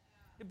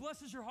 It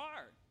blesses your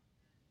heart.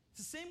 It's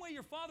the same way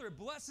your Father, it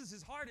blesses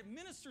His heart. It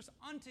ministers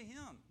unto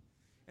Him.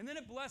 And then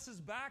it blesses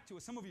back to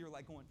us. Some of you are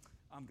like going,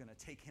 I'm going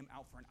to take him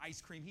out for an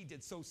ice cream. He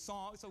did so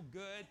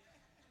good.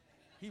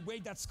 He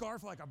waved that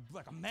scarf like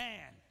a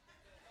man.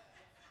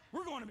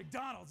 We're going to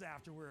McDonald's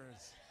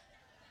afterwards.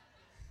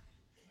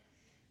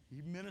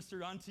 He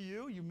ministered unto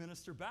you, you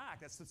minister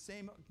back. That's the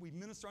same. We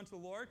minister unto the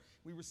Lord.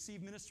 We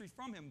receive ministry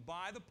from Him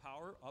by the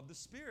power of the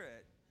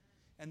Spirit.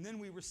 And then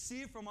we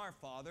receive from our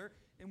Father,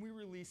 and we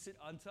release it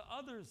unto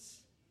others.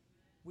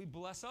 We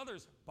bless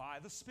others by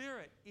the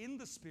Spirit, in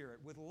the Spirit,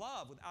 with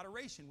love, with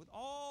adoration, with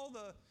all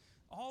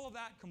of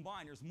that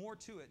combined. There's more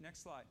to it.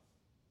 Next slide.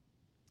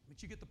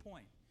 But you get the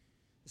point.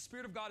 The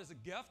Spirit of God is a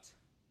gift.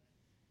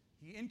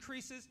 He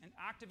increases and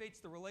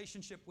activates the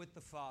relationship with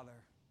the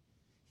Father.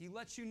 He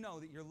lets you know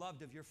that you're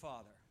loved of your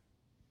Father.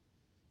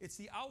 It's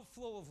the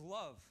outflow of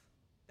love.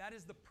 That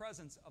is the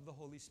presence of the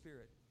Holy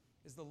Spirit,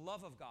 is the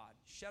love of God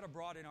shed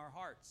abroad in our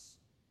hearts.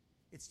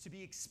 It's to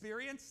be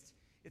experienced.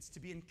 It's to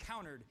be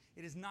encountered.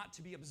 It is not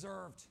to be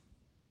observed.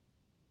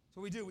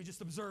 So we do. We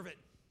just observe it.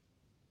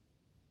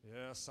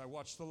 Yes, I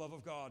watched the love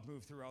of God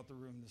move throughout the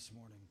room this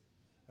morning.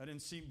 I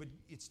didn't see, but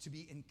it's to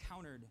be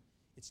encountered.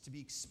 It's to be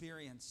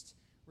experienced.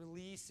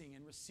 Releasing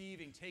and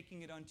receiving,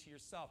 taking it unto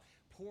yourself,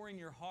 pouring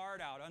your heart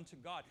out unto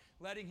God,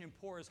 letting Him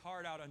pour His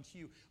heart out unto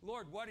you.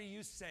 Lord, what are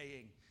you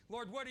saying?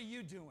 Lord, what are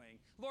you doing?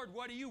 Lord,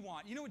 what do you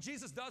want? You know what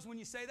Jesus does when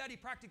you say that? He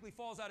practically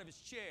falls out of His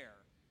chair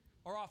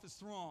or off His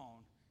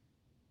throne.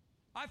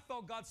 I've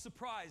felt God's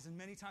surprise, and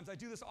many times I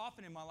do this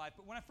often in my life,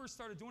 but when I first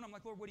started doing it, I'm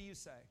like, Lord, what do you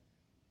say?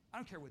 I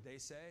don't care what they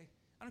say.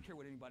 I don't care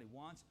what anybody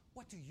wants.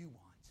 What do you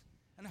want?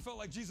 And I felt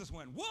like Jesus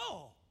went,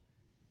 whoa,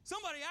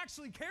 somebody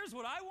actually cares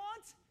what I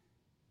want?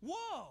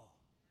 Whoa.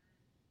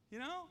 You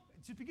know,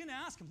 just begin to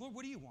ask Him, Lord,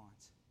 what do you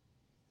want?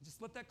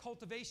 Just let that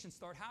cultivation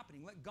start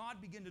happening. Let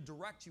God begin to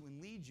direct you and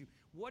lead you.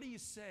 What are you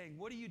saying?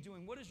 What are you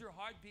doing? What is your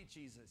heartbeat,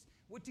 Jesus?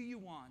 What do you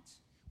want?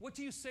 What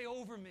do you say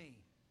over me?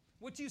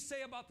 What do you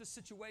say about this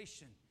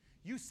situation?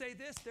 You say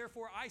this,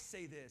 therefore I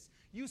say this.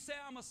 You say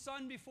I'm a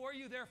son before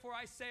you, therefore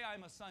I say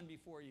I'm a son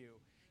before you.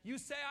 You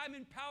say I'm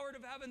empowered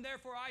of heaven,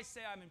 therefore I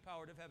say I'm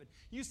empowered of heaven.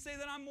 You say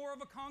that I'm more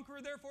of a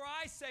conqueror, therefore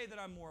I say that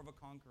I'm more of a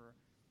conqueror.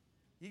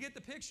 You get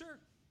the picture?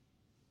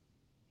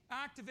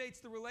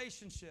 Activates the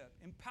relationship,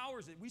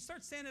 empowers it. We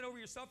start saying it over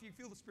yourself, you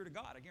feel the Spirit of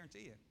God, I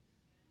guarantee you.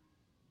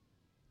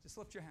 Just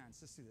lift your hands.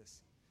 Let's do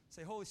this.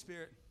 Say, Holy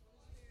Spirit,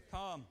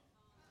 come.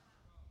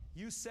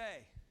 You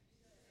say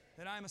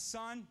that I'm a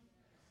son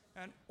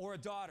or a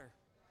daughter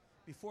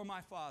before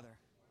my Father.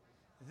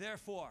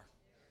 Therefore,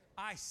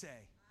 I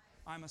say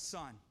I'm a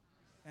son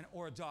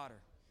or a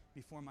daughter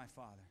before my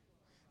Father.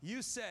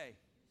 You say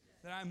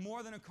that I'm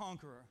more than a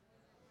conqueror.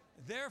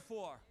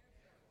 Therefore,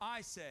 I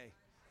say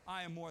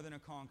I am more than a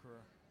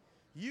conqueror.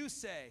 You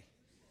say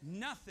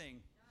nothing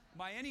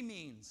by any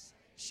means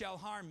shall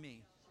harm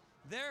me.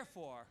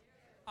 Therefore,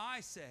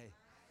 I say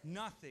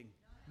nothing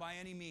by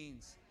any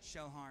means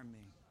shall harm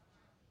me.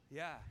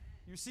 Yeah.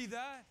 You see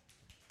that?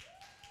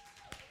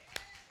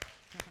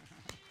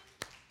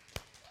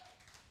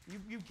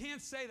 You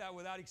can't say that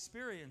without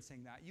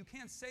experiencing that. You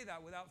can't say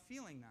that without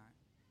feeling that.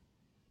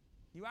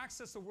 You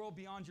access a world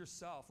beyond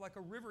yourself. Like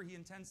a river, He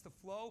intends to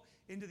flow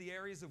into the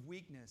areas of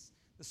weakness.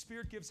 The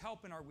Spirit gives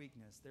help in our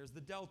weakness. There's the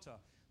delta.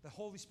 The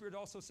Holy Spirit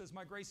also says,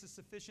 my grace is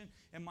sufficient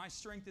and my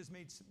strength is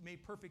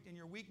made perfect in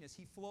your weakness.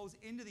 He flows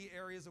into the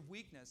areas of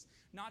weakness,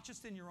 not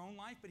just in your own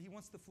life, but He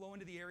wants to flow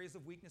into the areas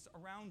of weakness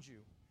around you.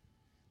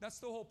 That's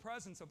the whole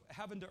presence of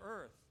heaven to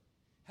earth.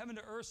 Heaven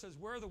to earth says,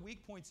 where are the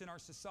weak points in our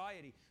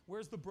society?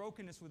 Where's the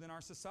brokenness within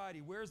our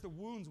society? Where's the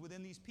wounds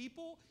within these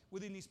people,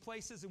 within these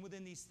places, and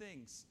within these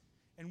things?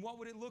 And what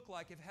would it look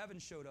like if heaven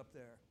showed up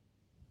there?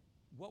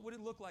 What would it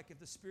look like if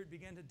the Spirit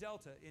began to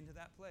delta into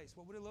that place?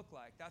 What would it look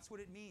like? That's what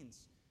it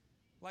means.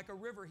 Like a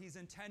river, He's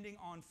intending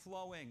on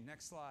flowing.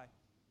 Next slide.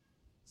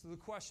 So the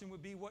question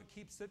would be, what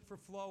keeps it from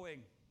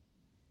flowing?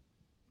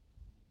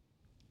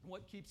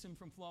 What keeps Him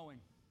from flowing?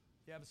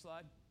 Do you have a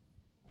slide?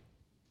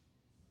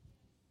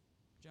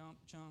 Jump,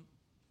 jump.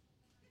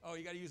 Oh,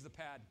 you got to use the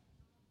pad.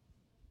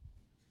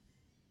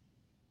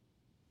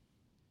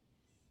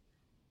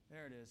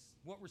 There it is.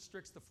 What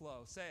restricts the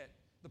flow? Say it.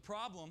 The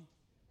problem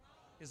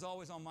is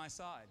always on my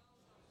side.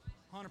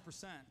 100%.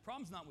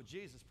 Problem's not with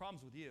Jesus.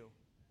 Problem's with you.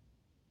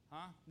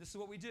 Huh? This is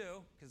what we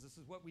do, because this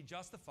is what we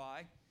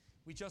justify.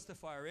 We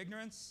justify our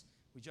ignorance.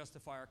 We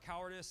justify our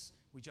cowardice.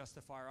 We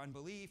justify our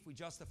unbelief. We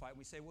justify it.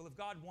 We say, well, if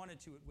God wanted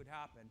to, it would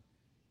happen.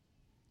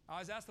 I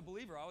always ask the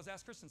believer, I always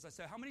ask Christians, I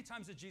say, how many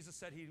times did Jesus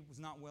said He was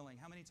not willing?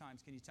 How many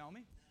times? Can you tell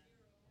me?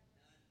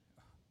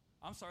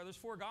 I'm sorry, there's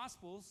 4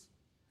 Gospels,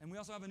 and we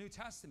also have a New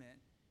Testament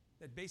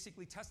that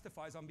basically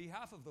testifies on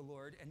behalf of the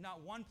Lord, and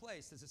not one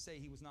place does it say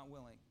He was not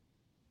willing.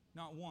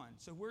 Not one.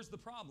 So where's the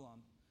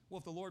problem? Well,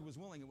 if the Lord was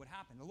willing, it would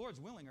happen. The Lord's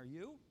willing. Are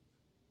you?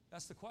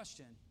 That's the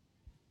question.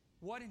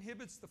 What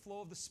inhibits the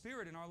flow of the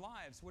Spirit in our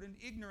lives? What in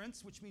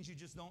ignorance, which means you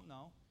just don't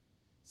know.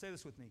 Say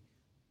this with me.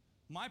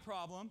 My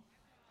problem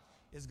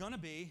is going to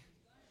be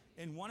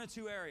in one of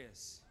 2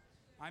 areas.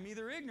 I'm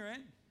either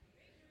ignorant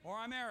or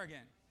I'm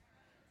arrogant.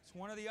 It's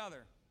one or the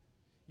other.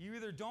 You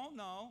either don't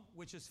know,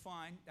 which is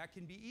fine, that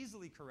can be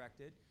easily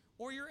corrected,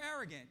 or you're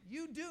arrogant.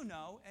 You do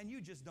know and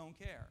you just don't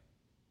care.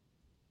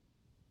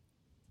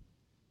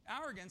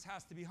 Arrogance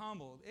has to be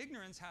humbled.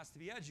 Ignorance has to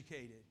be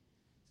educated.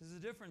 There's a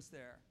difference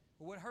there.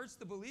 But what hurts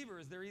the believer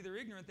is they're either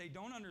ignorant, they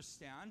don't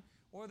understand,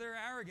 or they're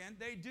arrogant,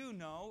 they do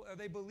know, or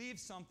they believe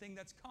something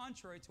that's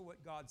contrary to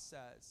what God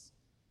says.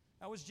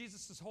 That was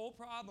Jesus' whole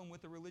problem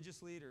with the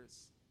religious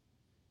leaders.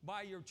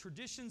 By your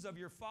traditions of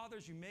your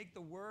fathers, you make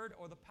the word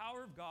or the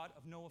power of God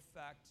of no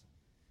effect.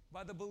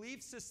 By the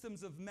belief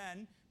systems of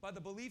men, by the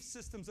belief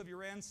systems of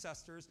your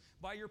ancestors,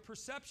 by your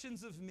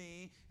perceptions of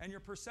me and your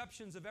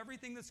perceptions of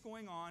everything that's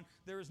going on,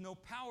 there is no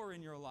power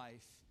in your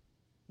life.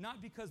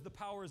 Not because the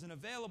power isn't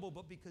available,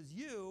 but because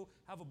you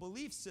have a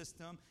belief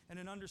system and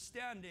an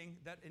understanding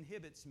that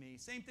inhibits me.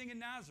 Same thing in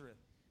Nazareth.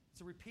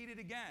 So repeat it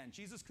again.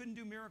 Jesus couldn't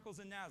do miracles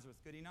in Nazareth,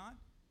 could he not?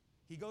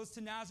 He goes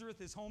to Nazareth,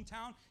 his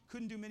hometown,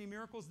 couldn't do many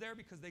miracles there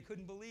because they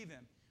couldn't believe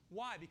him.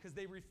 Why? Because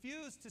they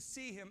refused to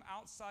see him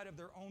outside of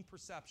their own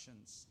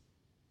perceptions.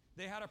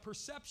 They had a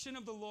perception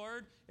of the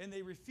Lord, and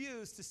they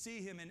refused to see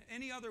him in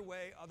any other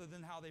way other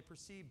than how they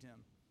perceived him.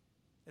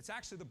 It's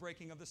actually the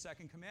breaking of the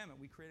second commandment.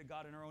 We created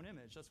God in our own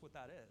image. That's what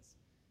that is.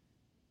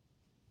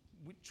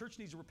 Church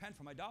needs to repent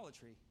from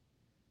idolatry.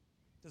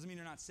 Doesn't mean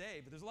you're not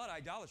saved, but there's a lot of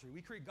idolatry.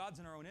 We create gods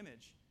in our own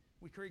image.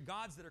 We create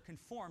gods that are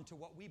conformed to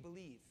what we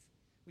believe.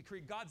 We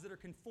create gods that are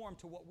conformed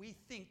to what we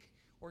think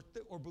or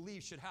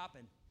believe should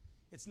happen.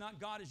 It's not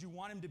God as you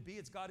want him to be.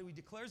 It's God who he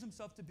declares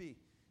himself to be.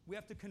 We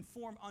have to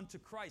conform unto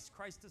Christ.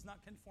 Christ does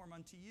not conform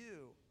unto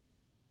you.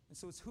 And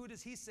so it's who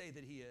does he say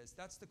that he is?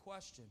 That's the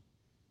question.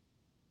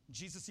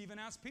 Jesus even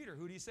asked Peter,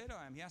 who do you say that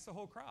I am? He asked the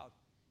whole crowd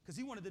because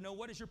he wanted to know,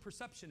 what is your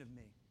perception of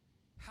me?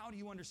 How do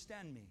you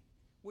understand me?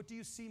 What do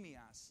you see me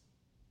as?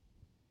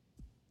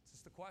 It's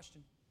just the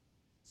question.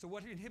 So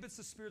what inhibits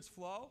the Spirit's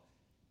flow?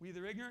 We're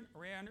either ignorant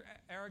or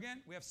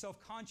arrogant. We have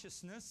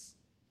self-consciousness.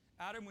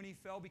 Adam, when he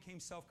fell, became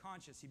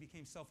self-conscious. He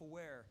became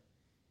self-aware.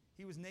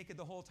 He was naked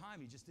the whole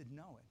time. He just didn't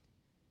know it.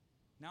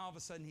 Now all of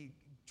a sudden he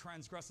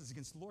transgresses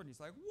against the Lord and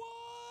he's like,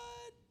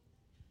 what?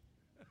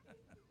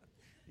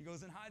 He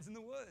goes and hides in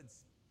the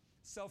woods.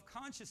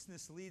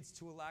 Self-consciousness leads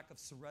to a lack of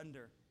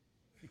surrender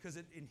because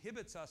it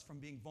inhibits us from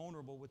being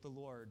vulnerable with the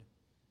Lord.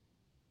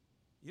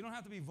 You don't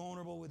have to be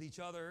vulnerable with each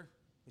other,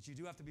 but you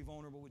do have to be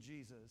vulnerable with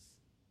Jesus.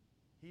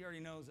 He already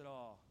knows it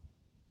all.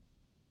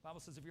 The Bible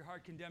says if your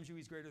heart condemns you,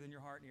 he's greater than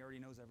your heart, and he already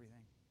knows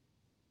everything.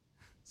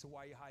 So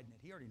why are you hiding it?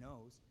 He already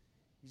knows.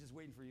 He's just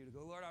waiting for you to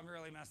go, Lord, I'm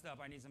really messed up.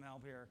 I need some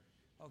help here.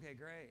 Okay,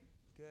 great.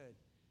 Good.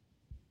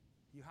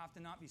 You have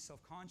to not be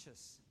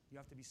self-conscious. You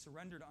have to be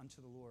surrendered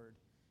unto the Lord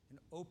and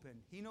open.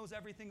 He knows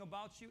everything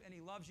about you, and he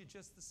loves you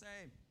just the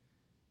same.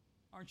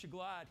 Aren't you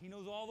glad? He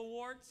knows all the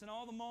warts and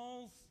all the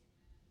moles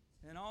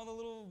and all the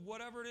little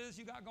whatever it is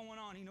you got going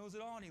on. He knows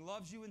it all, and he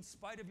loves you in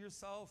spite of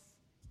yourself.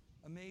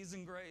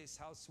 Amazing grace,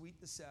 how sweet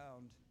the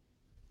sound.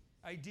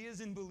 Ideas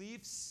and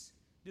beliefs,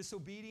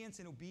 disobedience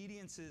and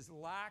obediences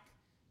lack,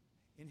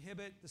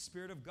 inhibit the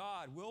Spirit of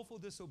God. Willful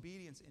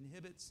disobedience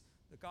inhibits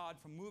the God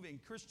from moving.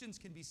 Christians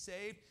can be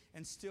saved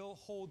and still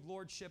hold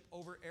lordship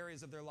over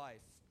areas of their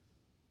life.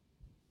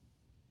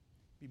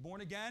 Be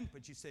born again,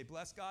 but you say,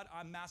 bless God,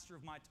 I'm master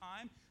of my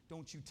time.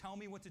 Don't you tell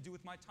me what to do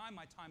with my time.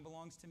 My time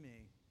belongs to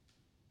me.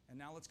 And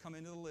now let's come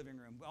into the living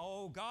room.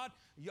 Oh, God,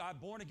 I'm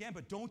born again,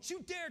 but don't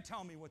you dare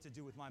tell me what to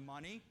do with my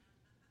money.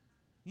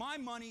 My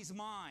money's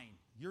mine.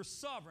 You're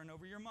sovereign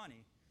over your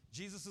money.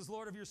 Jesus is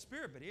Lord of your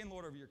spirit, but he ain't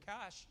Lord over your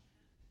cash.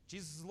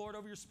 Jesus is Lord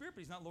over your spirit,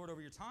 but he's not Lord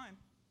over your time.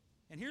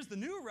 And here's the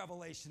new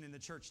revelation in the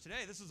church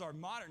today. This is our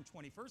modern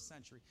 21st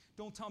century.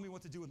 Don't tell me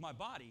what to do with my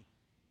body.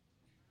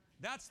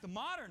 That's the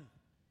modern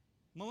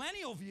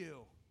millennial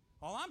view.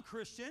 Well, I'm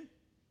Christian,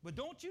 but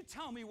don't you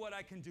tell me what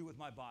I can do with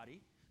my body.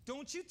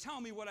 Don't you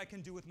tell me what I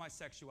can do with my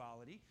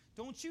sexuality.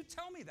 Don't you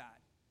tell me that.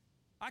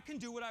 I can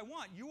do what I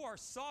want. You are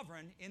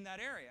sovereign in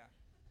that area.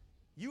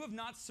 You have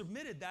not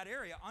submitted that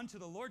area unto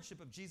the lordship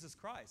of Jesus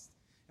Christ.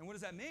 And what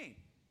does that mean?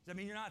 Does that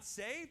mean you're not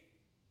saved?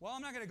 Well,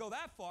 I'm not going to go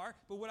that far,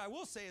 but what I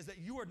will say is that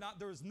you are not,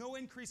 there is no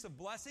increase of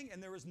blessing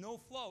and there is no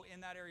flow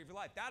in that area of your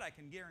life. That I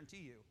can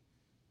guarantee you.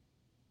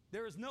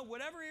 There is no,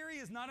 whatever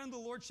area is not under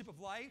the lordship of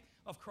life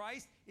of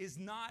Christ is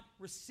not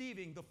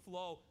receiving the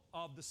flow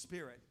of the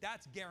Spirit.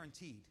 That's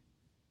guaranteed.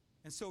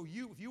 And so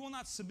if you will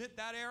not submit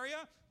that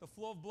area, the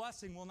flow of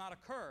blessing will not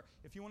occur.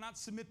 If you will not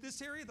submit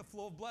this area, the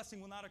flow of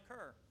blessing will not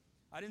occur.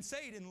 I didn't say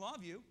he didn't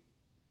love you.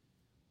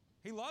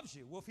 He loves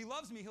you. Well, if he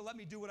loves me, he'll let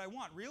me do what I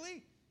want.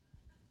 Really?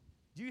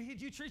 Do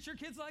you treat your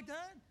kids like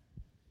that?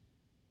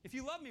 If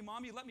you love me,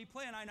 Mom, you let me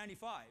play on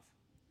I-95.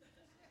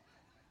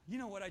 You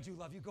know what? I do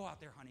love you. Go out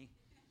there, honey.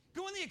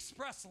 Go in the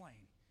express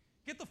lane.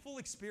 Get the full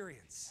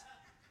experience.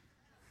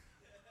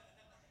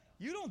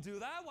 You don't do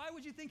that. Why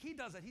would you think he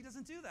does that? He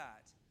doesn't do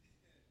that.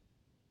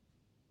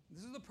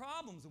 These are the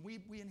problems.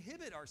 We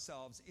inhibit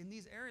ourselves in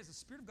these areas. The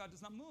Spirit of God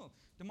does not move.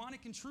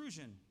 Demonic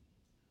intrusion.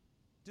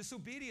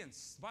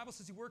 Disobedience. The Bible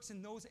says he works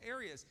in those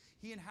areas.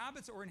 He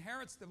inhabits or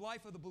inherits the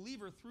life of the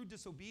believer through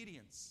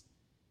disobedience.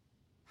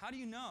 How do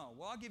you know?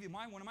 Well, I'll give you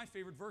one of my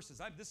favorite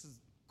verses. This is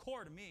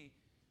core to me.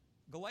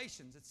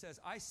 Galatians, it says,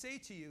 I say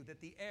to you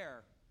that the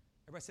heir,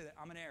 everybody say that,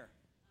 I'm an heir.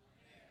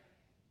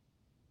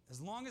 As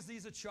long as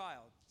he's a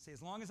child, say,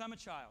 as long as I'm a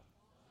child,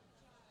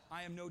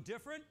 I am no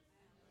different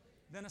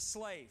than a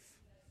slave,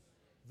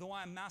 though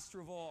I am master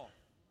of all,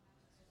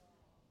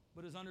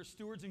 but is under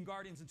stewards and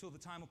guardians until the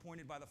time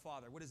appointed by the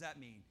Father. What does that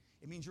mean?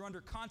 It means you're under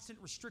constant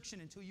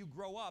restriction until you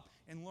grow up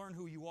and learn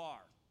who you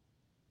are.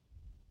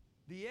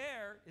 The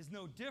heir is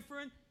no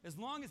different. As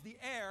long as the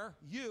heir,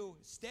 you,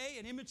 stay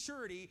in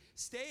immaturity,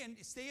 stay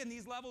in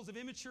these levels of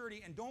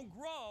immaturity and don't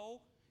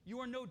grow, you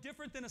are no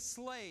different than a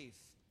slave.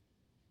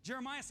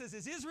 Jeremiah says,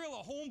 is Israel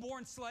a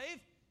homeborn slave?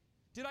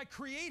 Did I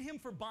create him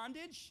for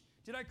bondage?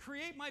 Did I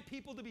create my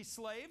people to be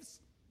slaves?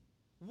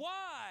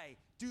 Why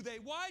do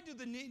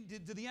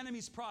the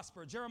enemies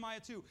prosper? Jeremiah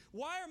 2.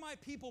 Why are my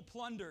people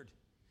plundered?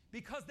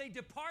 Because they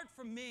depart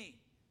from me.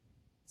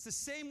 It's the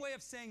same way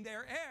of saying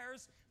they're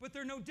heirs, but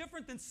they're no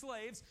different than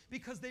slaves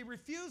because they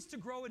refuse to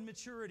grow in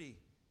maturity.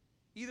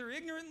 Either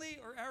ignorantly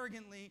or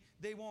arrogantly,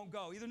 they won't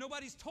go. Either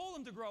nobody's told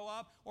them to grow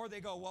up, or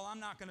they go, well, I'm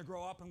not going to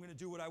grow up. I'm going to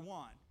do what I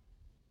want.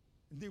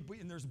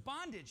 And there's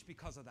bondage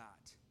because of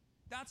that.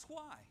 That's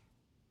why.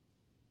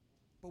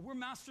 But we're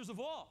masters of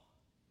all.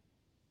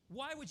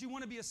 Why would you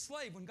want to be a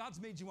slave when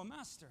God's made you a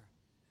master?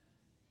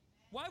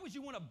 Why would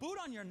you want a boot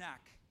on your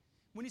neck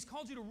when He's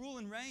called you to rule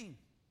and reign?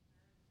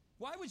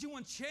 Why would you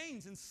want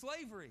chains and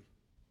slavery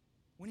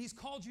when He's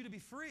called you to be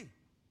free?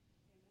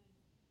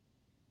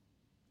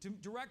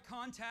 Direct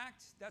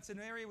contact, that's an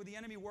area where the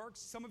enemy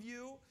works. Some of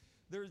you,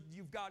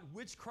 you've got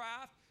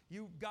witchcraft,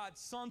 you've got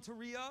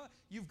Santeria,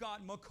 you've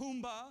got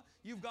Macumba,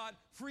 you've got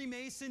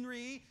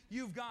Freemasonry,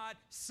 you've got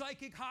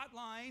psychic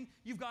hotline,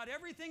 you've got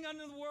everything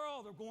under the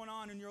world going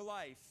on in your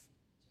life.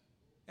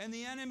 And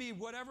the enemy,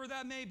 whatever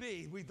that may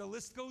be, the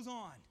list goes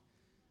on.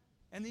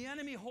 And the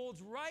enemy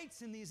holds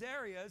rights in these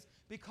areas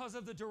because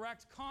of the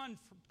direct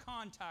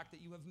contact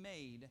that you have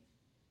made.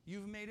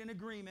 You've made an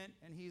agreement,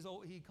 and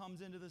he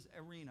comes into this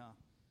arena.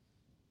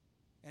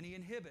 And he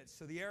inhibits.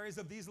 So the areas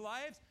of these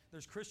lives,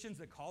 there's Christians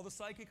that call the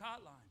psychic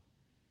hotline.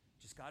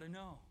 Just got to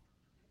know.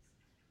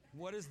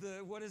 What does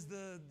the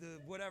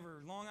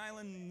whatever Long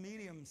Island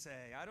medium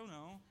say? I don't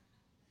know.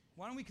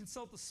 Why don't we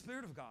consult the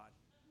Spirit of God?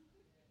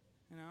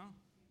 You know?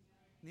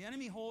 The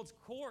enemy holds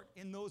court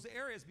in those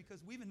areas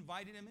because we've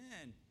invited him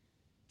in.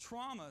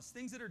 Traumas,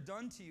 things that are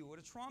done to you. What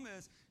a trauma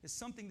is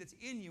something that's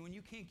in you and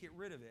you can't get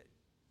rid of it.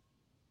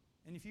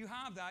 And if you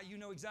have that, you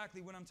know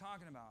exactly what I'm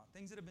talking about.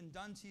 Things that have been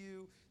done to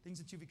you, things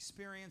that you've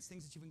experienced,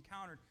 things that you've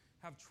encountered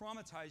have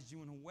traumatized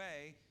you in a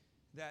way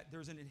that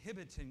there's an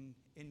inhibiting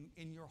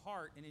in your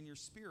heart and in your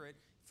spirit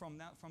from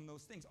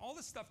those things. All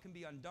this stuff can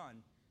be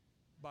undone,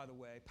 by the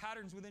way.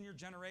 Patterns within your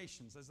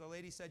generations. As the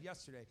lady said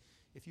yesterday,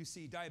 if you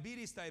see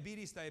diabetes,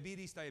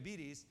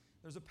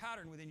 there's a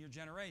pattern within your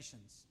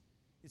generations.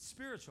 It's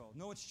spiritual.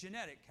 No, it's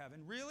genetic,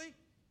 Kevin. Really?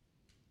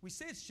 We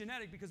say it's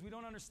genetic because we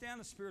don't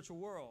understand the spiritual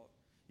world.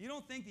 You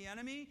don't think the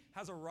enemy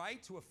has a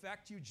right to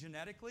affect you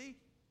genetically?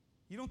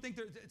 You don't think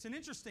it's an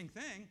interesting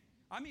thing.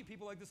 I meet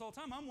people like this all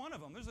the time. I'm one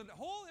of them. There's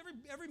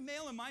every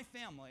male in my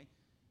family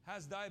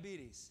has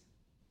diabetes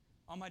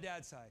on my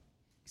dad's side,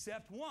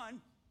 except one.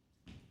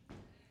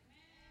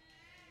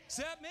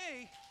 Except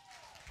me.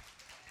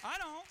 I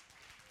don't.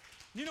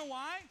 You know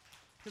why?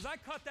 Because I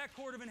cut that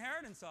cord of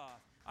inheritance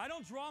off. I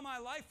don't draw my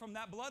life from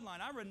that bloodline.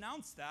 I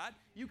renounce that.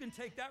 You can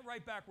take that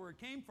right back where it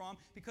came from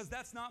because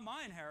that's not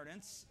my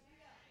inheritance.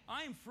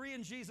 I am free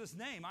in Jesus'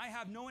 name. I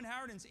have no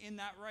inheritance in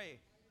that way,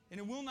 and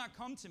it will not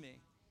come to me.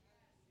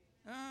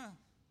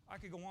 I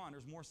could go on.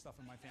 There's more stuff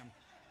in my family.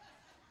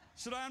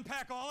 Should I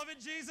unpack all of it,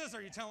 Jesus?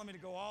 Are you telling me to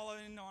go all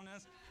in on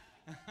this?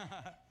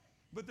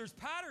 But there's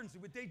patterns.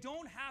 They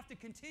don't have to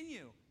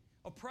continue.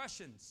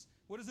 Oppressions.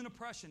 What is an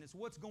oppression? It's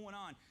what's going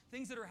on.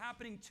 Things that are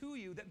happening to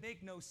you that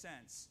make no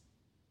sense.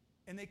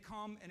 And they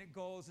come and it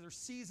goes. There's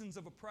seasons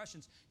of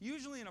oppressions.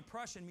 Usually an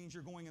oppression means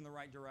you're going in the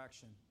right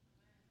direction.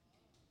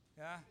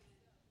 Yeah?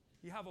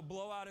 You have a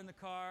blowout in the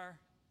car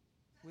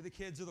with the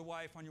kids or the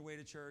wife on your way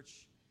to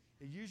church.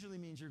 It usually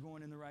means you're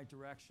going in the right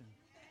direction.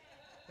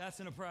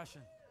 That's an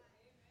oppression.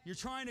 You're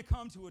trying to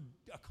come to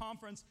a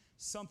conference,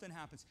 something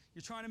happens.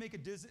 You're trying to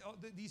make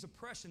these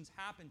oppressions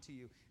happen to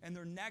you, and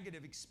they're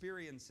negative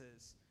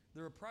experiences.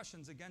 They're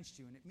oppressions against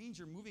you, and it means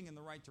you're moving in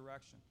the right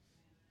direction.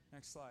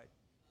 Next slide.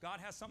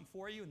 God has something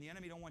for you, and the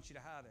enemy don't want you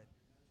to have it.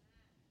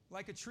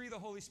 Like a tree, the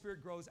Holy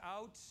Spirit grows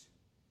out.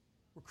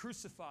 We're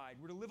crucified.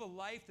 We're to live a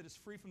life that is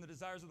free from the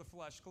desires of the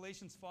flesh.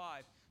 Galatians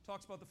 5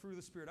 talks about the fruit of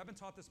the Spirit. I've been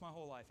taught this my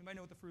whole life. Anybody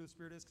know what the fruit of the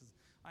Spirit is? Because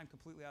I'm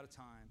completely out of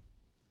time.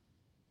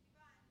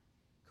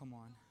 Come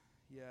on.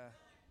 Yeah.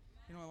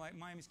 You know, like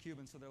Miami's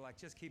Cuban, so they're like,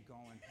 just keep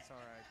going. It's all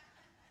right.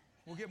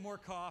 We'll get more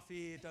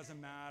coffee. It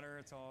doesn't matter.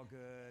 It's all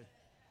good.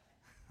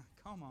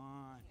 Come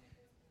on.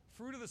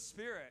 Fruit of the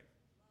Spirit.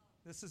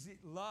 This is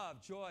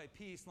love, joy,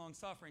 peace,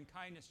 long-suffering,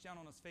 kindness,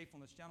 gentleness,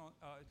 faithfulness,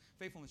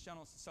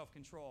 gentleness, and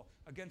self-control.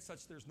 Against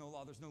such there's no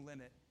law, there's no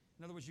limit.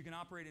 In other words, you can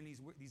operate in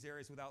these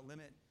areas without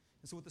limit.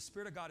 And so what the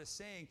Spirit of God is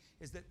saying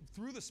is that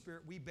through the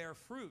Spirit we bear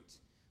fruit.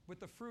 But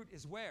the fruit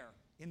is where?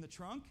 In the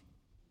trunk?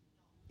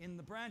 In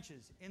the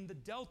branches, in the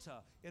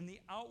delta, in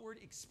the outward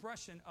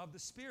expression of the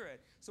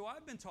Spirit. So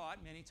I've been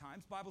taught many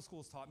times, Bible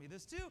schools taught me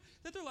this too,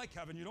 that they're like,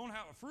 Kevin,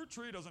 a fruit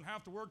tree doesn't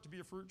have to work to be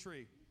a fruit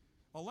tree.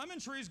 A lemon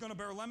tree is going to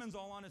bear lemons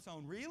all on its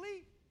own.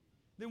 Really?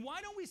 Then why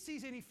don't we see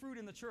any fruit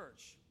in the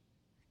church?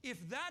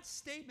 If that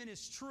statement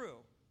is true,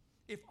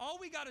 if all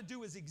we got to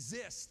do is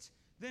exist,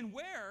 then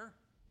where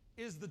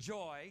is the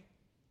joy?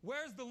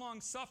 Where's the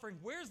long-suffering?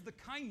 Where's the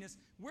kindness?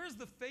 Where's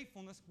the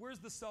faithfulness? Where's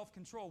the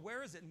self-control?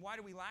 Where is it, and why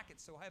do we lack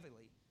it so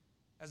heavily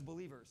as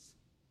believers?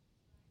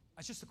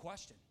 That's just a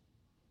question.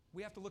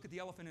 We have to look at the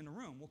elephant in the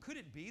room. Well, could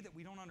it be that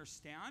we don't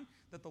understand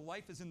that the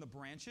life is in the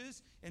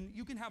branches? And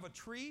you can have a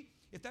tree.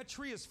 If that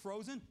tree is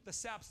frozen, the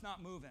sap's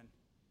not moving.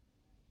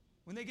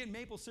 When they get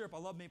maple syrup, I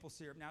love maple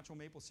syrup, natural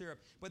maple syrup,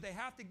 but they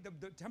have to,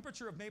 the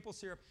temperature of maple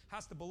syrup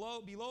has to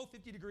below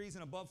 50 degrees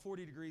and above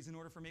 40 degrees in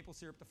order for maple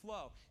syrup to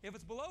flow. If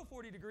it's below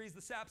 40 degrees,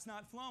 the sap's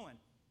not flowing.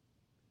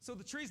 So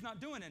the tree's not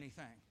doing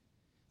anything.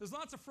 There's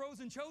lots of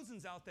frozen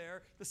chosens out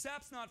there. The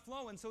sap's not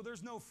flowing, so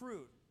there's no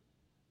fruit.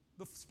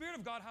 The Spirit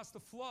of God has to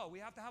flow. We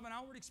have to have an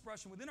outward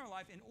expression within our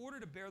life in order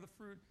to bear the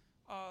fruit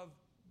of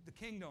the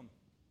kingdom.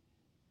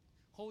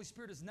 Holy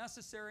Spirit is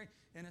necessary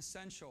and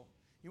essential.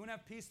 You want to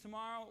have peace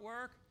tomorrow at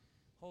work?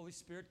 Holy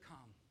Spirit, come.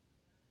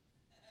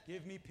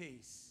 Give me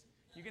peace.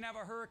 You can have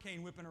a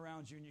hurricane whipping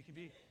around you and you can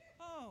be,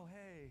 oh,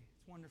 hey,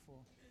 it's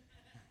wonderful.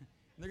 And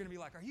they're going to be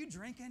like, are you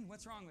drinking?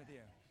 What's wrong with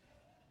you?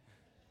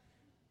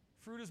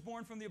 Fruit is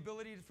born from the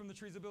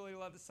tree's ability to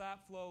let the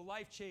sap flow.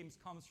 Life change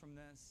comes from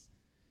this.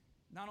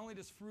 Not only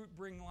does fruit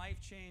bring life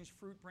change,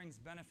 fruit brings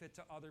benefit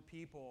to other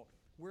people.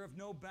 We're of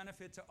no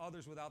benefit to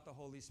others without the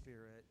Holy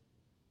Spirit.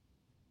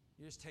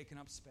 You're just taking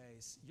up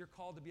space. You're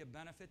called to be a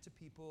benefit to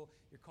people.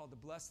 You're called to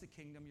bless the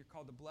kingdom. You're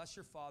called to bless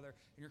your Father.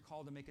 And you're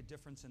called to make a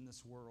difference in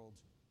this world.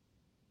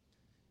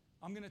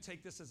 I'm going to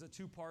take this as a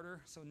two-parter.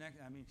 So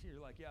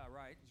you're like, yeah,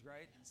 right.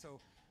 So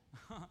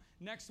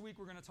next week,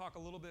 we're going to talk a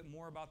little bit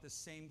more about this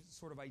same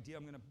sort of idea.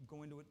 I'm going to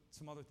go into it,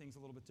 some other things a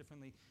little bit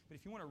differently. But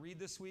if you want to read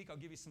this week, I'll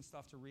give you some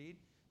stuff to read.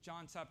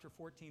 John chapter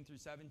 14 through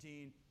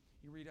 17.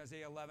 You read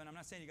Isaiah 11. I'm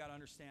not saying you got to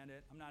understand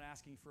it. I'm not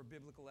asking for a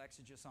biblical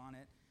exegesis on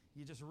it.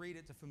 You just read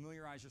it to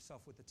familiarize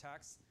yourself with the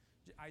text.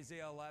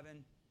 Isaiah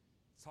 11,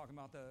 it's talking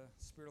about the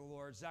Spirit of the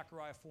Lord.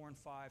 Zechariah 4 and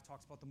 5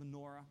 talks about the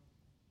menorah,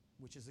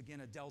 which is,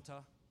 again, a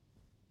delta.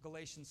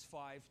 Galatians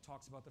 5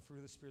 talks about the fruit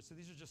of the Spirit. So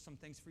these are just some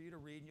things for you to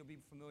read, and you'll be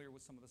familiar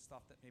with some of the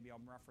stuff that maybe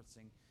I'm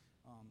referencing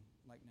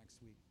like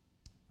next week.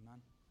 Amen?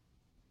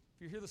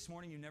 If you're here this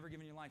morning, you've never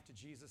given your life to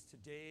Jesus,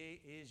 today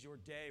is your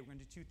day. We're going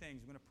to do two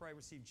things. We're going to pray,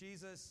 receive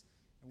Jesus,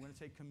 and we're going to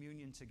take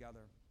communion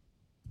together.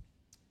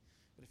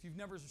 But if you've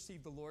never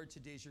received the Lord,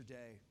 today's your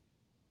day.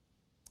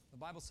 The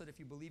Bible said if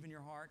you believe in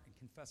your heart and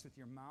confess with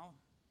your mouth,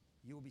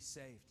 you will be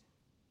saved.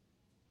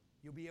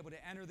 You'll be able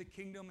to enter the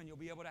kingdom and you'll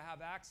be able to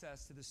have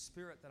access to the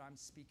Spirit that I'm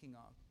speaking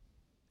of.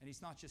 And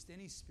He's not just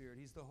any Spirit,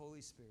 He's the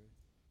Holy Spirit.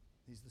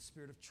 He's the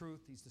Spirit of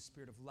truth, He's the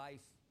Spirit of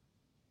life.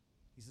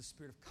 He's the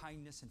Spirit of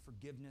kindness and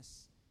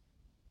forgiveness,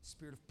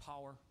 Spirit of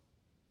power,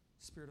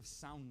 Spirit of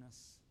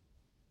soundness.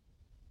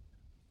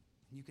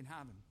 And you can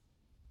have Him.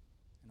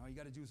 And all you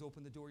got to do is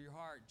open the door of your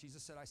heart.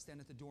 Jesus said, I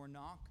stand at the door and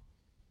knock.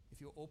 If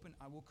you'll open,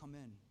 I will come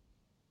in.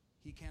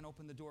 He can't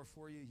open the door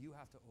for you. You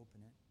have to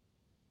open it.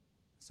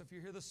 So if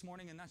you're here this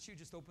morning and that's you,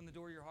 just open the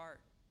door of your heart.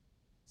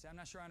 Say, I'm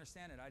not sure I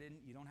understand it.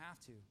 You don't have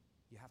to.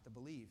 You have to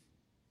believe.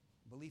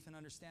 Belief and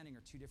understanding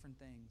are two different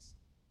things.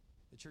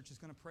 The church is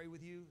going to pray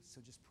with you,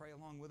 so just pray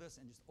along with us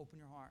and just open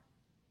your heart.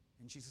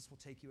 And Jesus will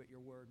take you at your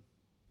word.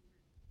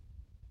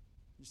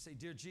 Just say,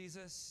 Dear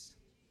Jesus,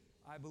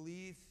 I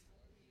believe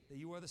that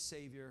you are the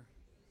Savior.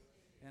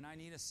 And I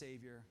need a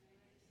Savior.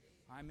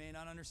 I may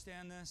not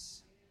understand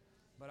this,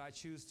 but I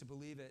choose to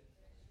believe it.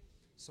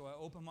 So I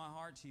open my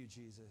heart to you,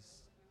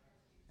 Jesus,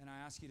 and I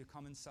ask you to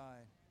come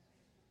inside.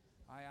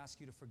 I ask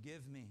you to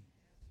forgive me.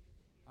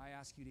 I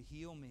ask you to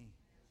heal me.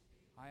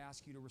 I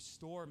ask you to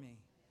restore me.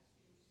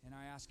 And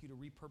I ask you to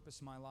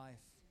repurpose my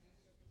life.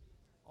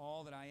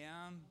 All that I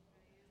am,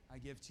 I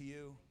give to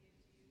you.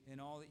 And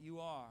all that you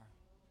are,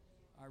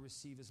 I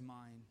receive as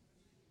mine.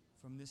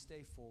 From this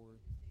day forward,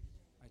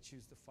 I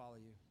choose to follow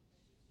you.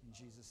 In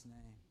Jesus'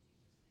 name.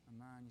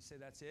 Amen. You say,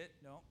 that's it?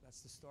 No,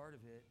 that's the start of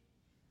it.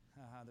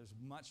 There's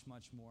much,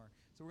 much more.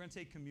 So we're going to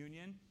take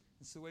communion.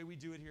 It's the way we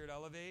do it here at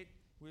Elevate.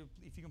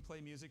 If you can play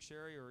music,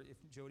 Sherry, or if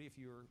Jody, if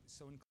you're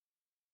so inclined.